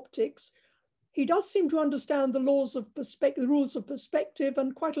laws of optics, he does seem to understand the laws of perspective, the rules of perspective,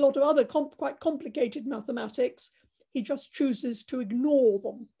 and quite a lot of other quite complicated mathematics. He just chooses to ignore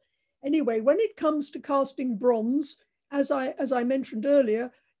them. Anyway, when it comes to casting bronze, as I mentioned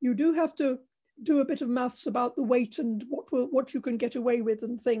earlier, you do have to do a bit of maths about the weight and what you can get away with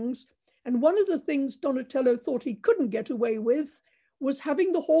and things. And one of the things Donatello thought he couldn't get away with was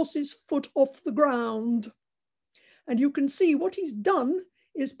having the horse's foot off the ground. And you can see what he's done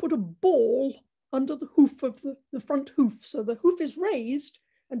is put a ball under the hoof of the front hoof. So the hoof is raised,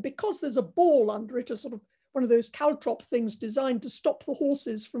 and because there's a ball under it, a sort of one of those caltrop things designed to stop the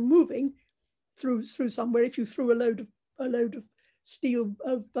horses from moving through somewhere. If you threw a load of steel,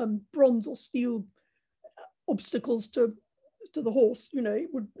 of bronze or steel obstacles to the horse, you know,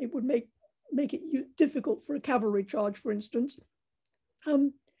 it would make it difficult for a cavalry charge, for instance.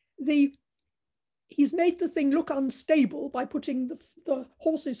 He's made the thing look unstable by putting the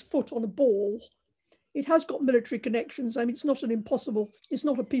horse's foot on a ball. It has got military connections. I mean, it's not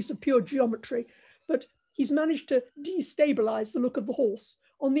a piece of pure geometry, but he's managed to destabilize the look of the horse.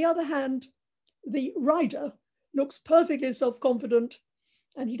 On the other hand, the rider looks perfectly self-confident,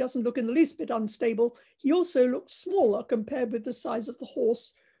 and he doesn't look in the least bit unstable. He also looks smaller compared with the size of the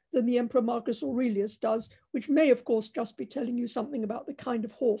horse than the Emperor Marcus Aurelius does, which may, of course, just be telling you something about the kind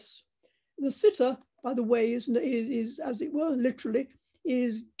of horse. The sitter, by the way, is as it were, literally,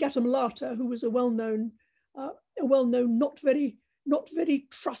 is Gattamelata, who was a well-known, not very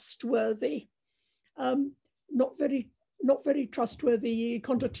trustworthy, not very trustworthy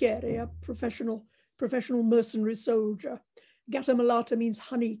condottiere, a professional mercenary soldier. Gattamelata means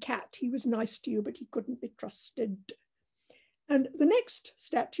honey cat. He was nice to you, but he couldn't be trusted. And the next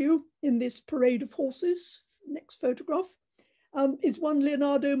statue in this parade of horses, next photograph, is one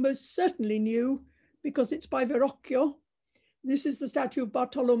Leonardo most certainly knew because it's by Verrocchio. This is the statue of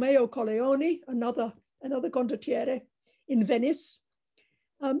Bartolomeo Colleoni, another condottiere in Venice.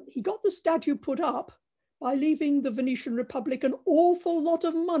 He got the statue put up by leaving the Venetian Republic an awful lot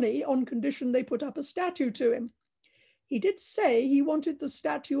of money on condition they put up a statue to him. He did say he wanted the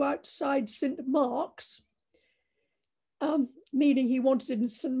statue outside St. Mark's, meaning he wanted it in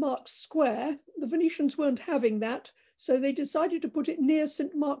St. Mark's Square. The Venetians weren't having that, so they decided to put it near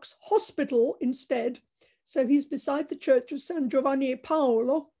St. Mark's Hospital instead. So he's beside the church of San Giovanni e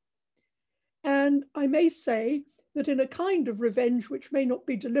Paolo. And I may say that in a kind of revenge, which may not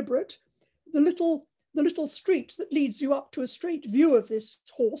be deliberate, the little street that leads you up to a straight view of this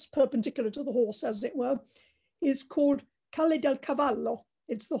horse, perpendicular to the horse, as it were, is called Calle del Cavallo.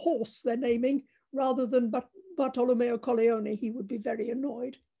 It's the horse they're naming rather than Bartolomeo Colleoni. He would be very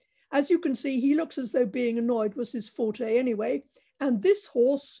annoyed. As you can see, he looks as though being annoyed was his forte anyway. And this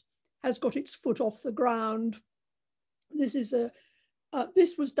horse has got its foot off the ground. This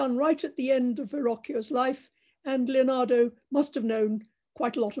was done right at the end of Verrocchio's life, and Leonardo must have known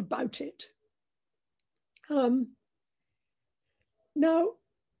quite a lot about it. Now,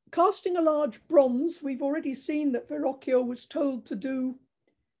 casting a large bronze, we've already seen that Verrocchio was told to do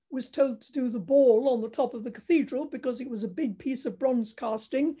the ball on the top of the cathedral because it was a big piece of bronze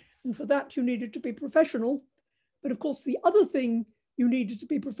casting, and for that you needed to be professional. But of course, the other thing you needed to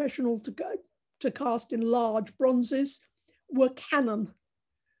be professional to cast in large bronzes were cannon.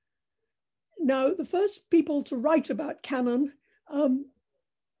 Now, the first people to write about cannon,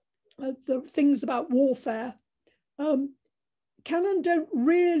 the things about warfare, cannon don't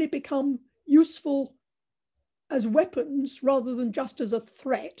really become useful as weapons rather than just as a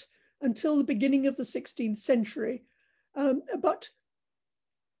threat until the beginning of the 16th century. But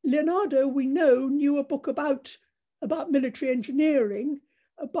Leonardo, we know, knew a book about military engineering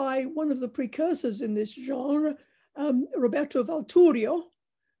by one of the precursors in this genre, Roberto Valturio,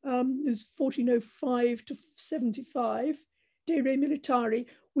 who's 1405 to 75, De Re Militari.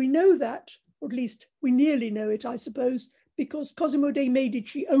 We know that, or at least we nearly know it, I suppose, because Cosimo de'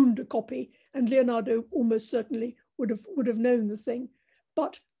 Medici owned a copy, and Leonardo almost certainly would have known the thing.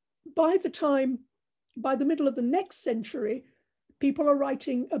 But by the middle of the next century, people are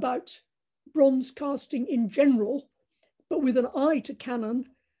writing about bronze casting in general, but with an eye to cannon.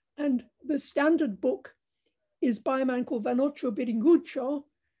 And the standard book is by a man called Vannoccio Biringuccio.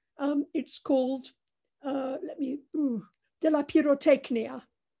 It's called, De la Pyrotechnia.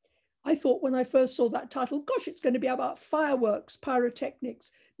 I thought when I first saw that title, gosh, it's going to be about fireworks,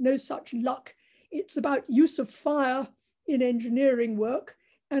 pyrotechnics. No such luck. It's about use of fire in engineering work,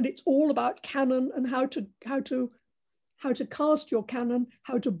 and it's all about cannon and how to cast your cannon,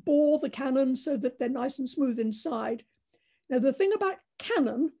 how to bore the cannon so that they're nice and smooth inside. Now, the thing about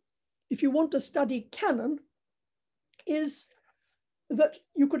cannon, if you want to study cannon, is that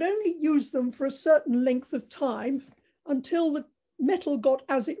you could only use them for a certain length of time until the metal got,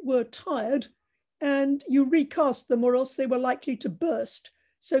 as it were, tired, and you recast them, or else they were likely to burst.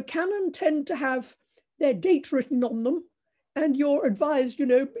 So cannon tend to have their date written on them, and you're advised,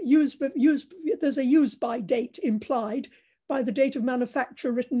 there's a use by date implied by the date of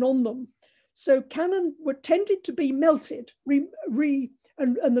manufacture written on them. So cannon were tended to be melted,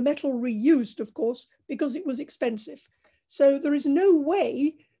 and the metal reused, of course, because it was expensive. So there is no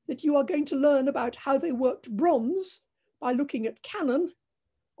way that you are going to learn about how they worked bronze by looking at cannon.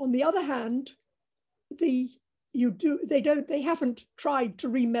 On the other hand, they haven't tried to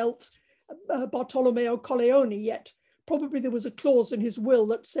remelt Bartolomeo Colleoni yet. Probably there was a clause in his will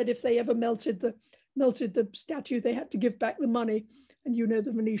that said if they ever melted the statue, they had to give back the money. And you know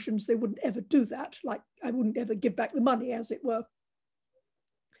the Venetians, they wouldn't ever do that. Like, I wouldn't ever give back the money, as it were.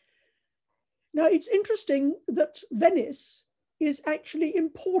 Now, it's interesting that Venice is actually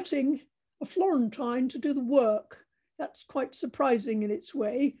importing a Florentine to do the work. That's quite surprising in its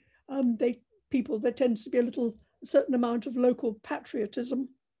way. There tends to be a certain amount of local patriotism.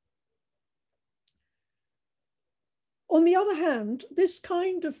 On the other hand, this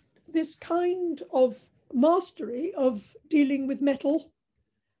kind of mastery of dealing with metal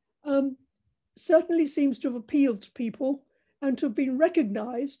certainly seems to have appealed to people and to have been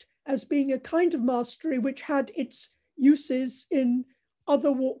recognized as being a kind of mastery which had its uses in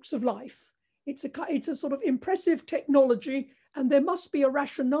other walks of life. It's a sort of impressive technology, and there must be a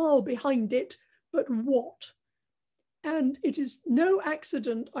rationale behind it, but what? And it is no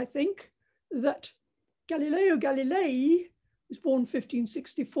accident, I think, that Galileo Galilei was born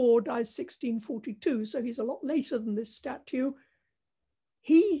 1564, dies 1642, so he's a lot later than this statue.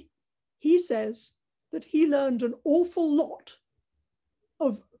 He says that he learned an awful lot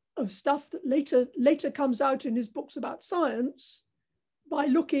of stuff that later comes out in his books about science by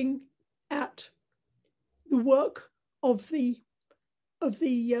looking at the work of the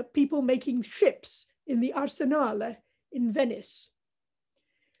people making ships in the Arsenale in Venice.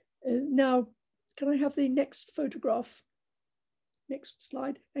 Now, can I have the next photograph? Next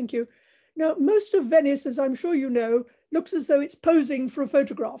slide, thank you. Now, most of Venice, as I'm sure you know, looks as though it's posing for a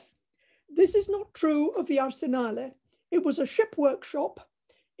photograph. This is not true of the Arsenale. It was a ship workshop.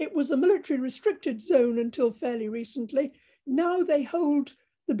 It was a military restricted zone until fairly recently. Now they hold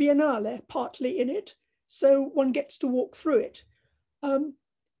the Biennale partly in it, so one gets to walk through it.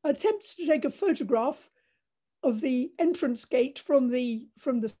 Attempts to take a photograph of the entrance gate from the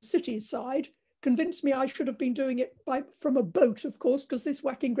city side convinced me I should have been doing it from a boat, of course, because this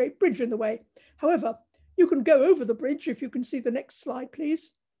whacking great bridge in the way. However, you can go over the bridge if you can see the next slide,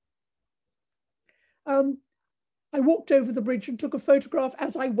 please. I walked over the bridge and took a photograph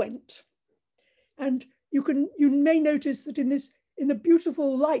as I went. And you may notice that in the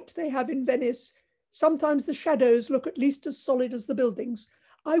beautiful light they have in Venice, sometimes the shadows look at least as solid as the buildings.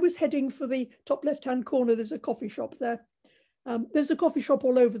 I was heading for the top left-hand corner. There's a coffee shop there. There's a coffee shop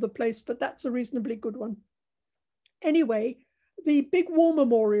all over the place, but that's a reasonably good one. Anyway, the big war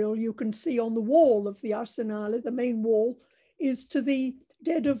memorial you can see on the wall of the Arsenale, the main wall, is to the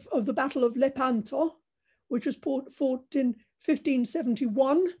dead of the Battle of Lepanto, which was fought in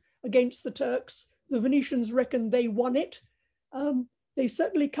 1571 against the Turks. The Venetians reckon they won it. They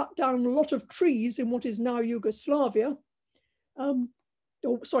certainly cut down a lot of trees in what is now Yugoslavia.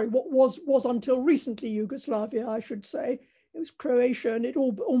 Sorry, what was until recently Yugoslavia, I should say. It was Croatia, and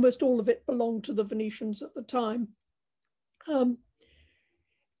almost all of it belonged to the Venetians at the time.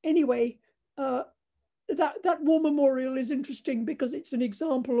 Anyway, that war memorial is interesting because it's an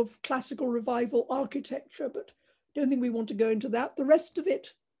example of classical revival architecture, but I don't think we want to go into that. The rest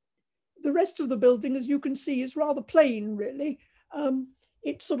of the building, as you can see, is rather plain, really.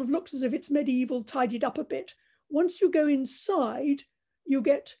 It sort of looks as if it's medieval, tidied up a bit. Once you go inside, you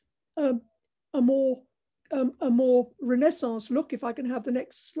get a more Renaissance look. If I can have the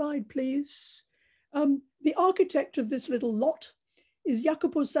next slide, please. The architect of this little lot is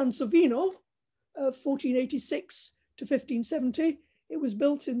Jacopo Sansovino, 1486 to 1570. It was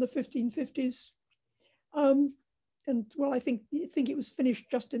built in the 1550s. And well, I think it was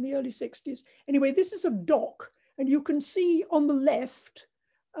finished just in the early 60s. Anyway, this is a dock, and you can see on the left,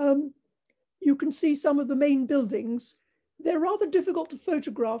 you can see some of the main buildings. They're rather difficult to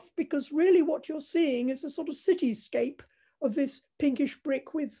photograph because really what you're seeing is a sort of cityscape of this pinkish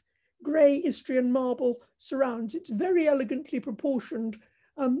brick with grey Istrian marble surrounds. It's very elegantly proportioned,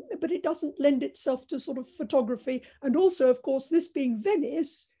 but it doesn't lend itself to sort of photography. And also, of course, this being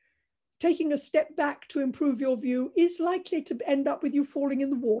Venice, taking a step back to improve your view is likely to end up with you falling in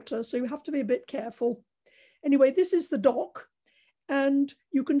the water. So you have to be a bit careful. Anyway, this is the dock, and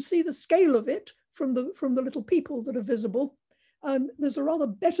you can see the scale of it from the little people that are visible. There's a rather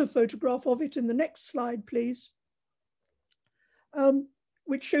better photograph of it in the next slide, please,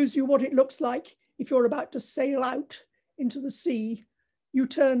 which shows you what it looks like if you're about to sail out into the sea. You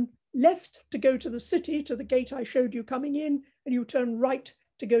turn left to go to the city, to the gate I showed you coming in, and you turn right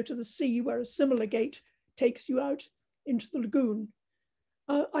to go to the sea, where a similar gate takes you out into the lagoon.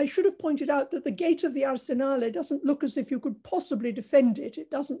 I should have pointed out that the gate of the Arsenale doesn't look as if you could possibly defend it. It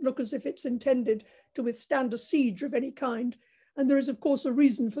doesn't look as if it's intended to withstand a siege of any kind. And there is, of course, a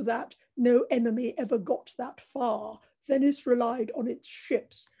reason for that. No enemy ever got that far. Venice relied on its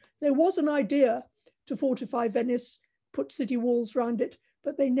ships. There was an idea to fortify Venice, put city walls around it,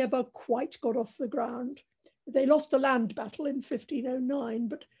 but they never quite got off the ground. They lost a land battle in 1509,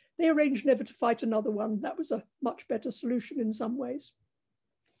 but they arranged never to fight another one. That was a much better solution in some ways.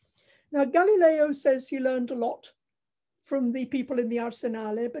 Now, Galileo says he learned a lot from the people in the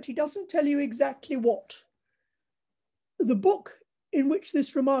Arsenale, but he doesn't tell you exactly what. The book in which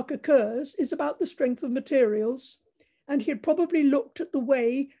this remark occurs is about the strength of materials, and he had probably looked at the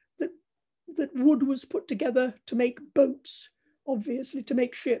way that wood was put together to make boats, obviously, to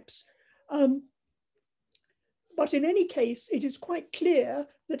make ships. But in any case, it is quite clear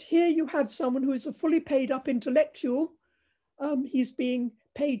that here you have someone who is a fully paid up intellectual. He's being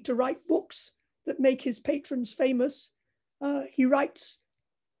paid to write books that make his patrons famous. He writes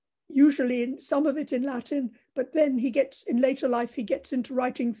usually in some of it in Latin, but then in later life, he gets into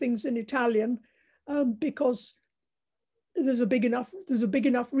writing things in Italian because there's a big enough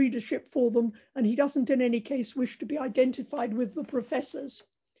readership for them, and he doesn't in any case wish to be identified with the professors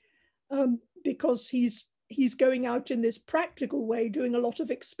because he's going out in this practical way, doing a lot of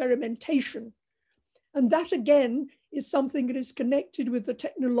experimentation. And that again is something that is connected with the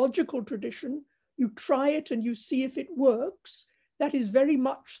technological tradition. You try it and you see if it works. That is very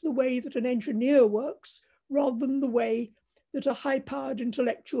much the way that an engineer works, rather than the way that a high-powered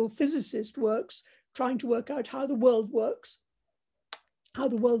intellectual physicist works, trying to work out how the world works, how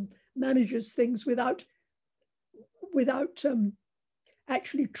the world manages things without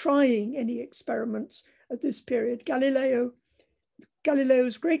actually trying any experiments at this period.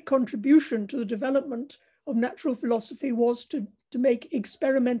 Galileo's great contribution to the development of natural philosophy was to make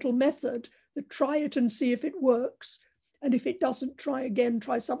experimental method, that try it and see if it works. And if it doesn't, try again,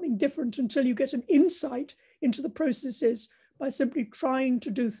 try something different until you get an insight into the processes by simply trying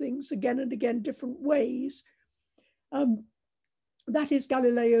to do things again and again, different ways. That is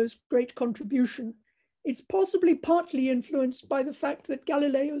Galileo's great contribution. It's possibly partly influenced by the fact that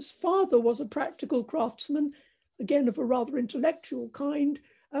Galileo's father was a practical craftsman, again of a rather intellectual kind,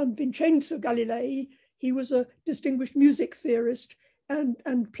 Vincenzo Galilei. He was a distinguished music theorist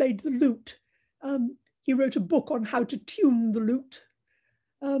and played the lute. He wrote a book on how to tune the lute,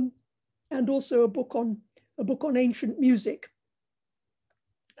 and also a book on ancient music.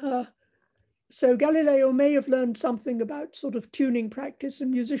 So Galileo may have learned something about sort of tuning practice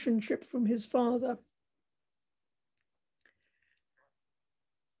and musicianship from his father.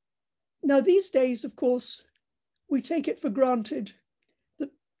 Now, these days, of course, we take it for granted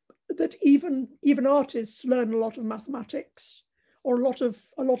that that even artists learn a lot of mathematics, or a lot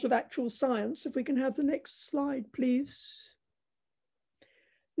of actual science. If we can have the next slide, please.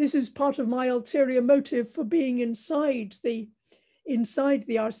 This is part of my ulterior motive for being inside the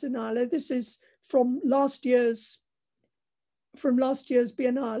Arsenale. This is from last year's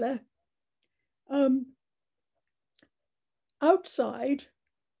Biennale. Outside,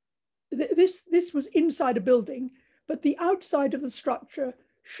 this was inside a building, but the outside of the structure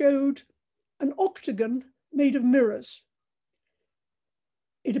showed an octagon made of mirrors.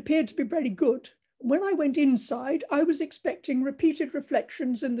 It appeared to be very good. When I went inside, I was expecting repeated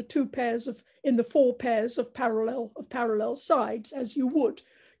reflections in the four pairs of parallel sides, as you would.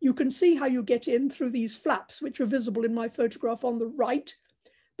 You can see how you get in through these flaps, which are visible in my photograph on the right.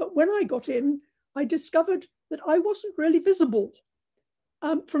 But when I got in, I discovered that I wasn't really visible.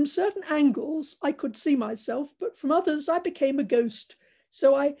 From certain angles, I could see myself, but from others, I became a ghost.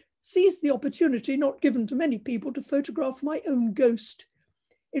 So I seized the opportunity, not given to many people, to photograph my own ghost.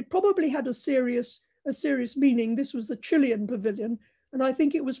 It probably had a serious meaning. This was the Chilean pavilion, and I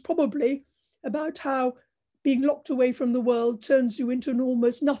think it was probably about how being locked away from the world turns you into an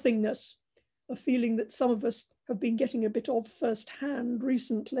almost nothingness, a feeling that some of us have been getting a bit of firsthand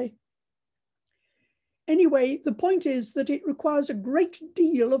recently. Anyway, the point is that it requires a great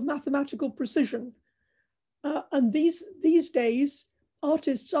deal of mathematical precision. And these days,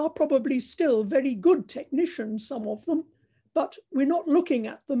 artists are probably still very good technicians, some of them, but we're not looking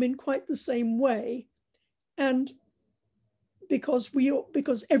at them in quite the same way. And because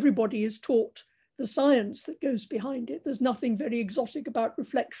everybody is taught the science that goes behind it, there's nothing very exotic about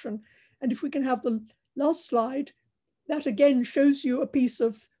reflection. And if we can have the last slide, that again shows you a piece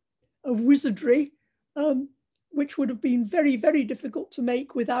of wizardry, which would have been very, very difficult to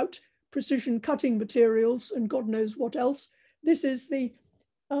make without precision cutting materials and God knows what else. This is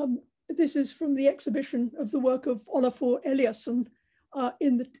from the exhibition of the work of Olafur Eliasson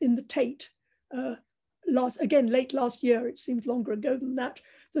in the Tate late last year. It seems longer ago than that.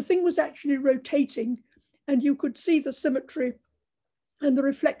 The thing was actually rotating, and you could see the symmetry and the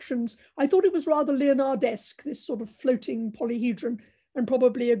reflections. I thought it was rather Leonardesque, this sort of floating polyhedron, and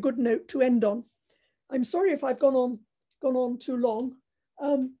probably a good note to end on. I'm sorry if I've gone on too long.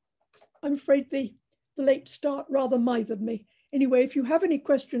 I'm afraid the late start rather mithered me. Anyway, if you have any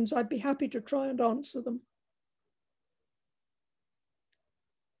questions, I'd be happy to try and answer them.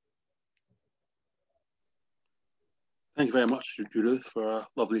 Thank you very much, Judith, for a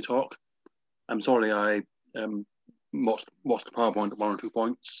lovely talk. I'm sorry I lost the PowerPoint at 1 or 2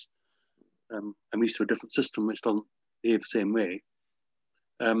 points. I'm used to a different system which doesn't behave the same way.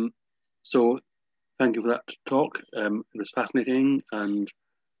 So thank you for that talk. It was fascinating, and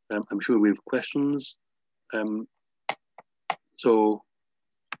I'm sure we have questions. If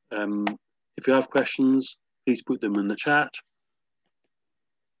you have questions, please put them in the chat.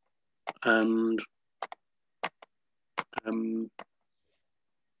 And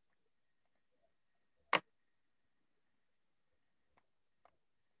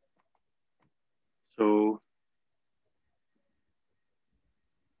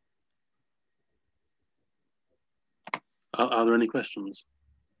are there any questions?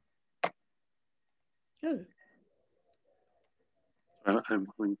 Oh.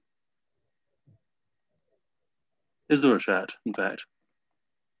 Is there a chat, in fact?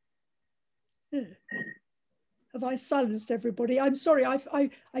 Yeah. Have I silenced everybody? I'm sorry, I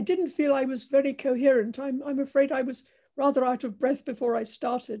didn't feel I was very coherent. I'm afraid I was rather out of breath before I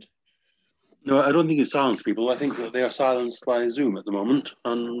started. No, I don't think you silenced people. I think that they are silenced by Zoom at the moment,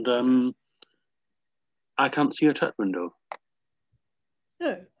 and I can't see a chat window.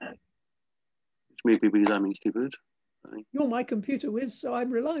 Oh. Which may be because I'm stupid. You're my computer whiz, so I'm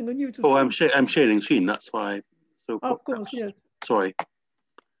relying on you to. Oh, I'm sharing screen. That's why. So of course, yes. Sorry,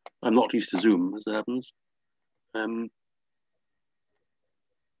 I'm not used to Zoom, as it happens. Well,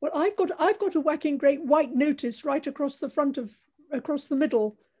 I've got a whacking great white notice right across the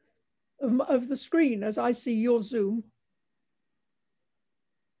middle of the screen as I see your Zoom.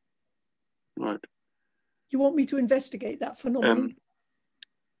 Right. You want me to investigate that phenomenon?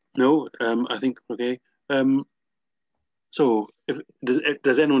 No, I think okay. So,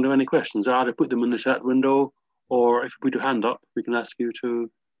 does anyone have any questions? Either put them in the chat window, or if you put your hand up, we can ask you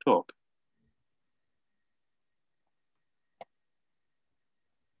to talk.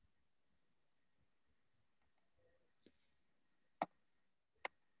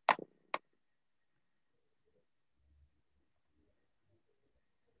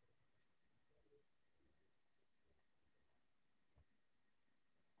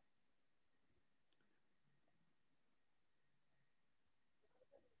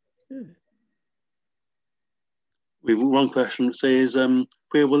 We have one question that says,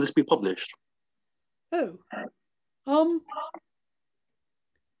 where will this be published? Oh,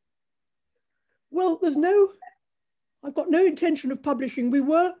 well, I've got no intention of publishing.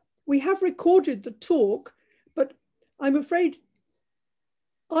 We have recorded the talk, but I'm afraid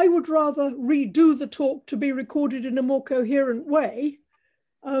I would rather redo the talk to be recorded in a more coherent way,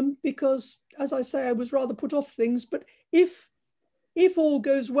 because, as I say, I was rather put off things. But if all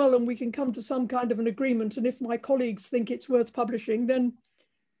goes well and we can come to some kind of an agreement, and if my colleagues think it's worth publishing, then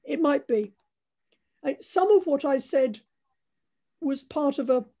it might be. Some of what I said was part of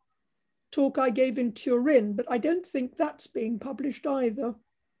a talk I gave in Turin, but I don't think that's being published either.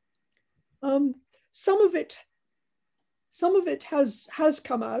 Some of it has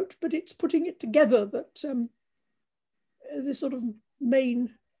come out, but it's putting it together that the sort of main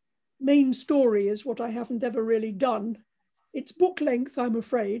story is what I haven't ever really done. It's book length, I'm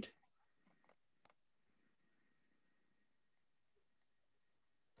afraid.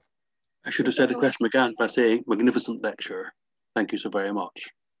 I should have said the question began by saying, magnificent lecture. Thank you so very much.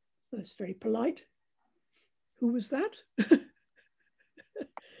 That's very polite. Who was that?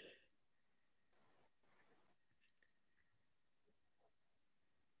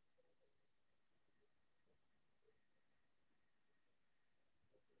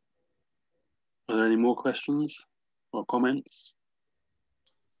 Are there any more questions or comments?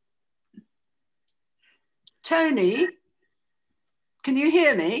 Tony, can you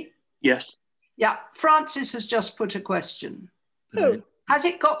hear me? Yes. Yeah, Francis has just put a question. Oh. Has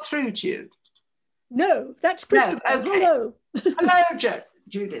it got through to you? No, that's Christopher. No, okay. Hello. Hello,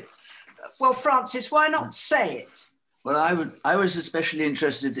 Judith. Well, Francis, why not say it? Well, I was especially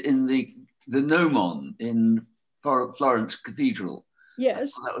interested in the gnomon in Florence Cathedral.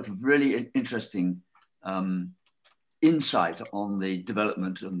 Yes. That was a really interesting insight on the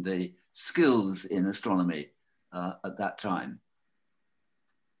development and the skills in astronomy at that time.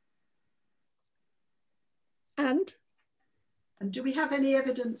 And do we have any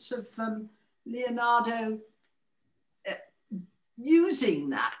evidence of Leonardo using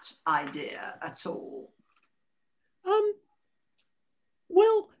that idea at all?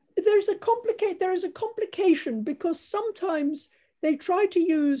 Well, there is a complication because sometimes they try to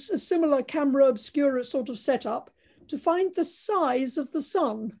use a similar camera obscura sort of setup to find the size of the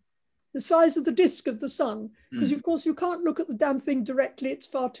sun, the size of the disk of the sun, because of course you can't look at the damn thing directly, it's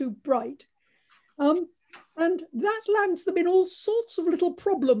far too bright. And that lands them in all sorts of little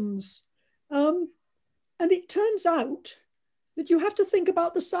problems. And it turns out that you have to think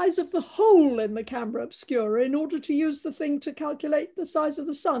about the size of the hole in the camera obscura in order to use the thing to calculate the size of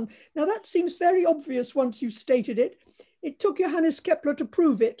the sun. Now that seems very obvious once you've stated it. It took Johannes Kepler to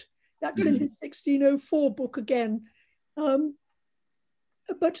prove it. That's in his 1604 book again.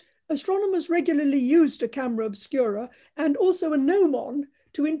 But astronomers regularly used a camera obscura, and also a gnomon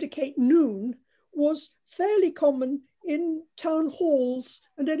to indicate noon was fairly common in town halls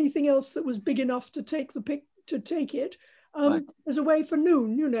and anything else that was big enough to take it. Right. As a way for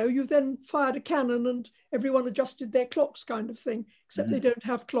noon, you then fired a cannon and everyone adjusted their clocks kind of thing, except they don't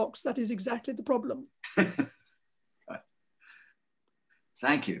have clocks. That is exactly the problem.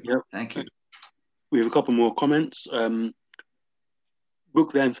 Thank you. Yep. Thank you. We have a couple more comments.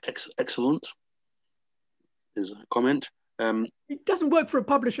 Book length excellent is a comment. It doesn't work for a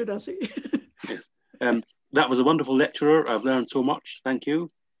publisher, does it? Yes. That was a wonderful lecturer. I've learned so much. Thank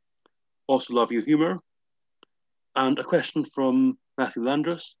you. Also love your humour. And a question from Matthew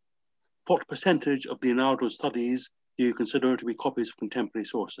Landris. What percentage of Leonardo's studies do you consider to be copies of contemporary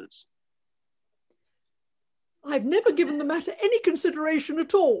sources? I've never given the matter any consideration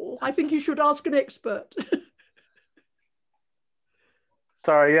at all. I think you should ask an expert.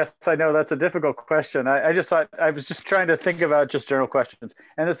 Sorry, yes, I know that's a difficult question. I just thought, I was just trying to think about just general questions.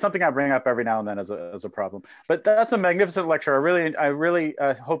 And it's something I bring up every now and then as a problem. But that's a magnificent lecture. I really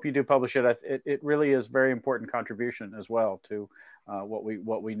hope you do publish it. It really is very important contribution as well to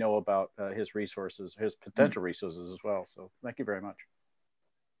what we know about his resources, his potential resources as well. So thank you very much.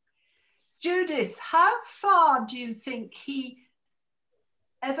 Judith, how far do you think he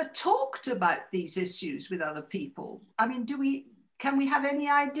ever talked about these issues with other people? I mean, can we have any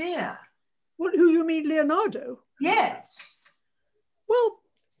idea? Who you mean, Leonardo? Yes. Well,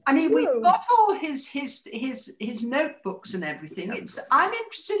 I mean, we've got all his notebooks and everything. I'm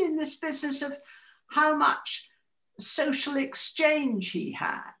interested in this business of how much social exchange he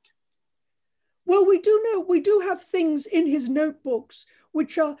had. Well, we do have things in his notebooks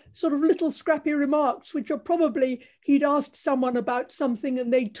which are sort of little scrappy remarks, which are probably he'd asked someone about something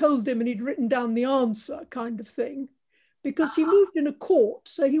and they told him and he'd written down the answer kind of thing. because he moved in a court,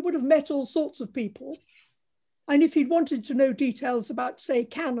 so he would have met all sorts of people. And if he'd wanted to know details about, say,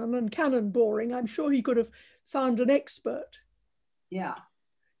 cannon and cannon boring, I'm sure he could have found an expert. Yeah.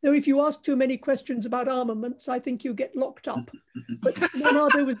 Though if you ask too many questions about armaments, I think you get locked up. But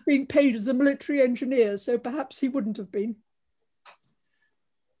Leonardo was being paid as a military engineer, so perhaps he wouldn't have been.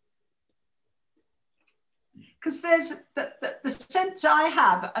 Because there's the sense I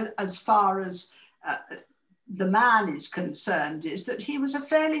have as far as the man is concerned is that he was a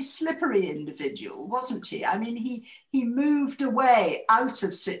fairly slippery individual, wasn't he? I mean, he moved away out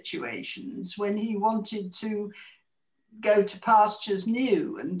of situations when he wanted to go to pastures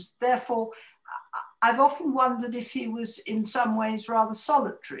new, and therefore I've often wondered if he was in some ways rather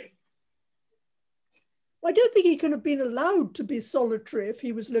solitary. I don't think he could have been allowed to be solitary if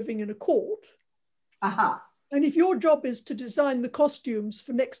he was living in a court. Uh-huh. And if your job is to design the costumes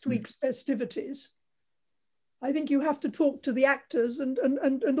for next week's festivities, I think you have to talk to the actors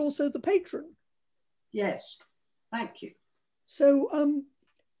and also the patron. Yes, thank you. So,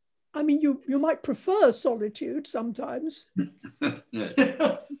 I mean, you might prefer solitude sometimes. Yes.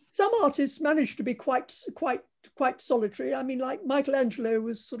 Some artists manage to be quite solitary. I mean, like Michelangelo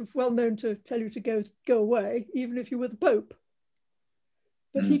was sort of well known to tell you to go away, even if you were the Pope.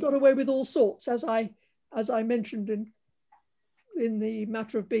 But he got away with all sorts, as I mentioned in the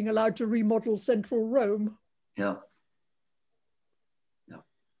matter of being allowed to remodel central Rome. Yeah.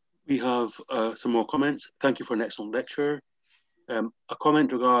 We have some more comments. Thank you for an excellent lecture. A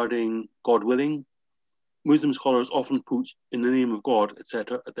comment regarding God willing. Muslim scholars often put "in the name of God,"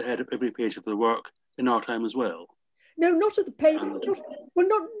 etc., at the head of every page of their work in our time as well. No, not at the page.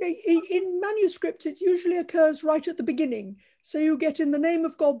 Not in manuscripts. It usually occurs right at the beginning. So you get "in the name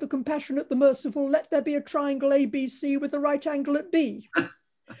of God, the compassionate, the merciful, let there be a triangle ABC with a right angle at B."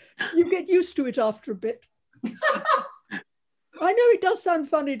 You get used to it after a bit. I know it does sound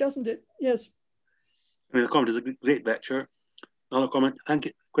funny, doesn't it? Yes. I mean, the comment is a great lecture. Another comment.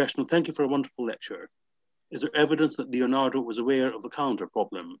 Question. Thank you for a wonderful lecture. Is there evidence that Leonardo was aware of the calendar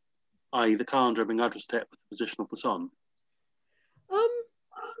problem, i.e., the calendar being out of step with the position of the sun?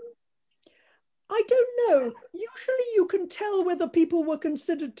 I don't know. Usually you can tell whether people were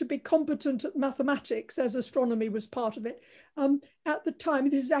considered to be competent at mathematics, as astronomy was part of it. At the time,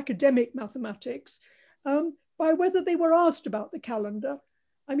 this is academic mathematics, by whether they were asked about the calendar.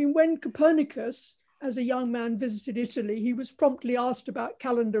 I mean, when Copernicus, as a young man, visited Italy, he was promptly asked about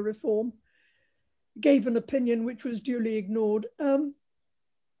calendar reform, gave an opinion which was duly ignored.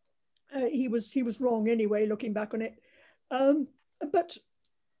 He was wrong anyway, looking back on it. But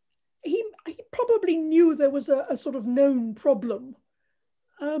he probably knew there was a sort of known problem.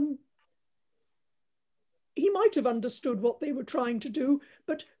 He might have understood what they were trying to do,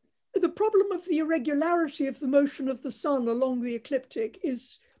 but the problem of the irregularity of the motion of the sun along the ecliptic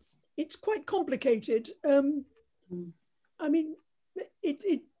it's quite complicated. I mean, he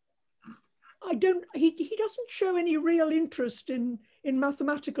doesn't show any real interest in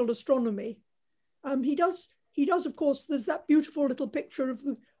mathematical astronomy. He does, of course, there's that beautiful little picture of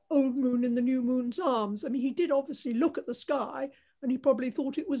the old moon in the new moon's arms. I mean, he did obviously look at the sky and he probably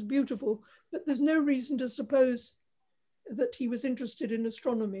thought it was beautiful, but there's no reason to suppose that he was interested in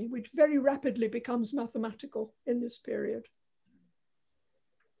astronomy, which very rapidly becomes mathematical in this period.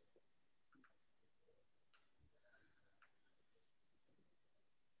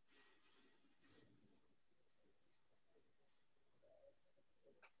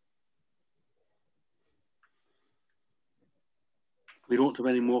 We don't have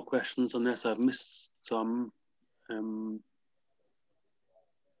any more questions unless I've missed some. I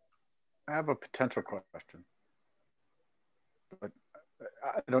have a potential question, but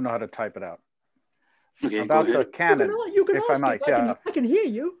I don't know how to type it out. Okay, about the canon, you can if ask I might. I can hear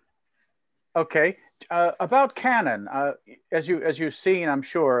you. Okay, about canon, as you've seen, I'm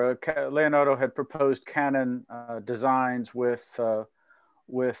sure Leonardo had proposed canon designs with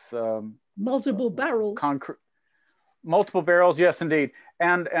multiple barrels. Multiple barrels, yes, indeed,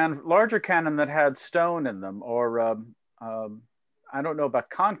 and larger cannon that had stone in them, or I don't know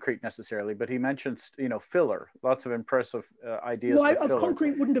about concrete necessarily, but he mentions filler. Lots of impressive ideas. Why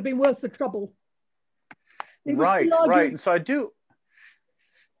concrete wouldn't have been worth the trouble. Right. And so I do.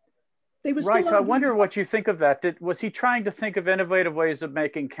 Right. So I wonder what you think of that. Was he trying to think of innovative ways of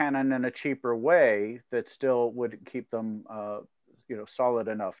making cannon in a cheaper way that still would keep them, solid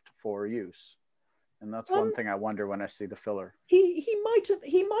enough for use? And that's one thing I wonder when I see the filler. He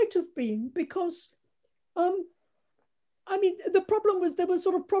might have been, because I mean, the problem was there were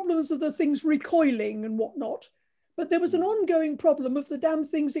sort of problems of the things recoiling and whatnot, but there was an ongoing problem of the damn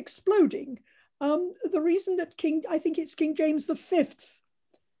things exploding. The reason that I think it's King James V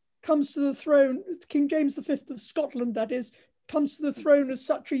comes to the throne, King James V of Scotland, that is, comes to the throne at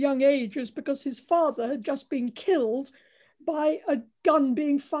such a young age is because his father had just been killed by a gun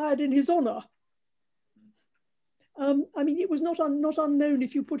being fired in his honor. I mean, it was not unknown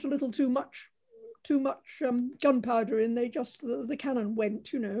if you put a little too much gunpowder in, the cannon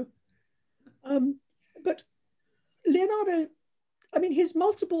went, you know. But Leonardo, I mean, his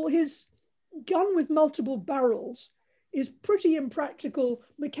gun with multiple barrels is pretty impractical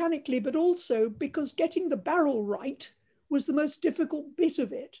mechanically, but also because getting the barrel right was the most difficult bit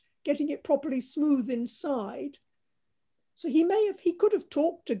of it, getting it properly smooth inside. So he could have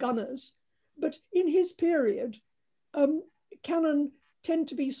talked to gunners, but in his period, cannon tend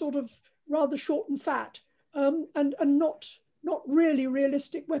to be sort of rather short and fat, and not really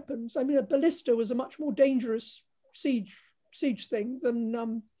realistic weapons. I mean, a ballista was a much more dangerous siege thing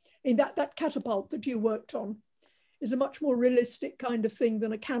than in that catapult that you worked on is a much more realistic kind of thing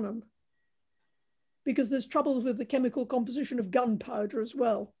than a cannon, because there's troubles with the chemical composition of gunpowder as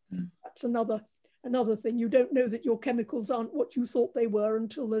well. That's another thing. You don't know that your chemicals aren't what you thought they were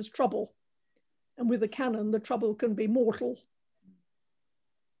until there's trouble. And with a cannon, the trouble can be mortal.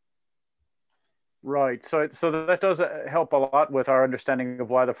 Right. So that does help a lot with our understanding of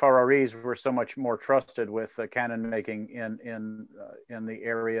why the Ferraris were so much more trusted with cannon making in the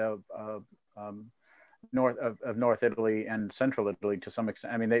area of North Italy and Central Italy to some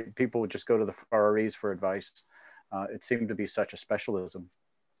extent. I mean, people would just go to the Ferraris for advice. It seemed to be such a specialism.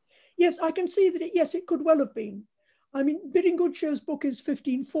 Yes, I can see that. Yes, it could well have been. I mean, Biddinggoodshaw's book is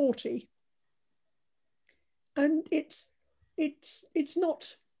 1540, and it's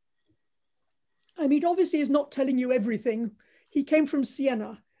not. I mean, obviously, is not telling you everything. He came from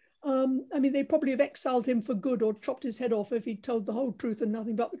Siena. I mean, they probably have exiled him for good or chopped his head off if he told the whole truth and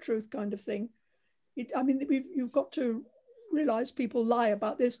nothing but the truth, kind of thing. I mean, you've got to realize people lie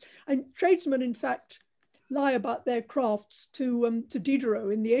about this, and tradesmen, in fact, lie about their crafts to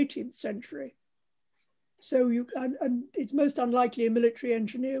Diderot in the 18th century. So and it's most unlikely a military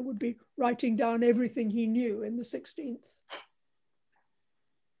engineer would be writing down everything he knew in the 16th.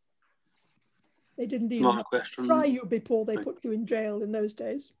 They didn't even try you before they put you in jail in those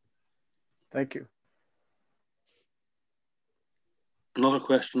days. Thank you. Another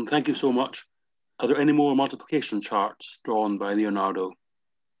question. Thank you so much. Are there any more multiplication charts drawn by Leonardo?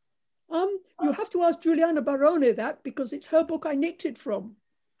 You have to ask Giuliana Barone that, because it's her book I nicked it from.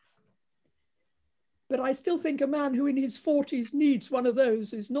 But I still think a man who in his 40s needs one of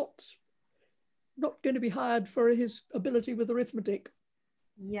those is not going to be hired for his ability with arithmetic.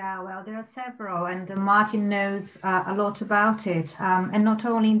 Yeah, well, there are several, and Martin knows a lot about it. And not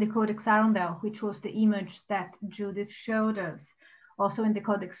only in the Codex Arundel, which was the image that Judith showed us, also in the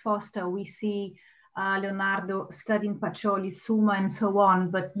Codex Foster, we see Leonardo studying Pacioli, Summa, and so on.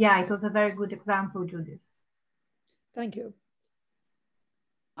 But yeah, it was a very good example, Judith. Thank you.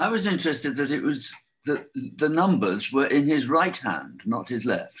 I was interested that it was the numbers were in his right hand, not his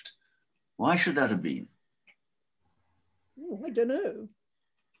left. Why should that have been? Oh, I don't know.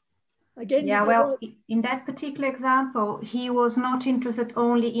 Again, yeah, well, in that particular example, he was not interested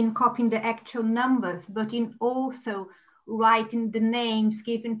only in copying the actual numbers, but in also writing the names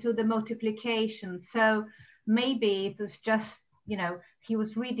given to the multiplication. So maybe it was just, you know, he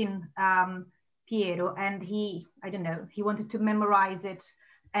was reading Piero and he wanted to memorize it.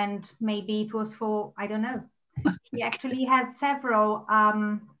 And maybe it was for, I don't know. He actually has several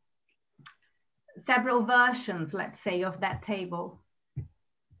versions, let's say, of that table.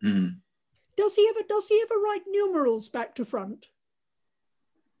 Mm. Does he ever write numerals back to front?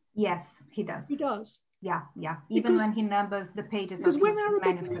 Yes, he does. He does. Yeah. Even when he numbers the pages. Because when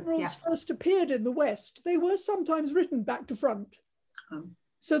Arabic numerals first appeared in the West, they were sometimes written back to front. Oh.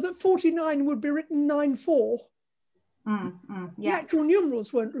 So that 49 would be written 9-4. Yeah. The actual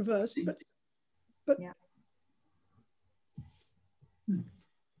numerals weren't reversed, but yeah.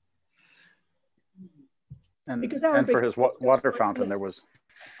 And for his water fountain, there was.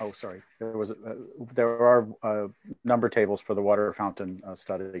 Oh, sorry. There are number tables for the water fountain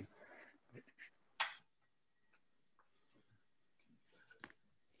study.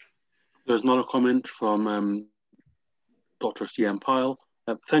 There's another comment from Dr. C.M. Pyle.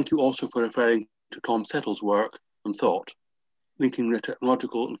 Thank you also for referring to Tom Settle's work and thought, linking the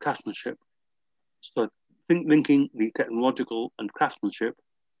technological and craftsmanship. So linking the technological and craftsmanship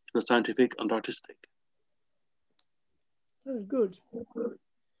to the scientific and artistic. Oh, good.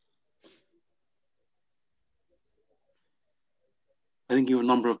 I think you have a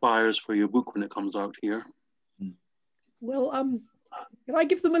number of buyers for your book when it comes out here. Well, Can I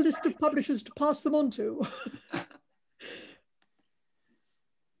give them a list of publishers to pass them on to?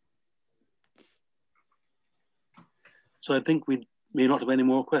 So I think we may not have any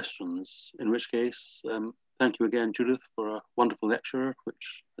more questions, in which case, thank you again, Judith, for a wonderful lecture,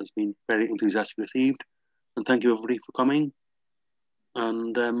 which has been very enthusiastically received. And thank you, everybody, for coming.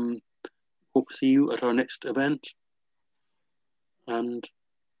 And hope to see you at our next event. And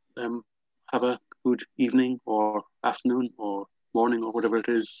have a good evening or afternoon or morning or whatever it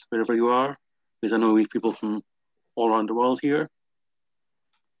is, wherever you are, because I know we have people from all around the world here.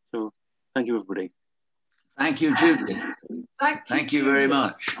 So thank you, everybody. Thank you, Judith. Thank you very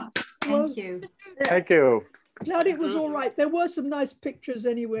much. Thank you. Thank you. Glad it was all right. There were some nice pictures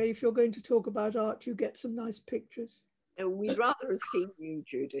anyway. If you're going to talk about art, you get some nice pictures. We'd rather have seen you,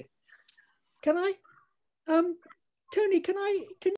 Judith. Can I? Tony, can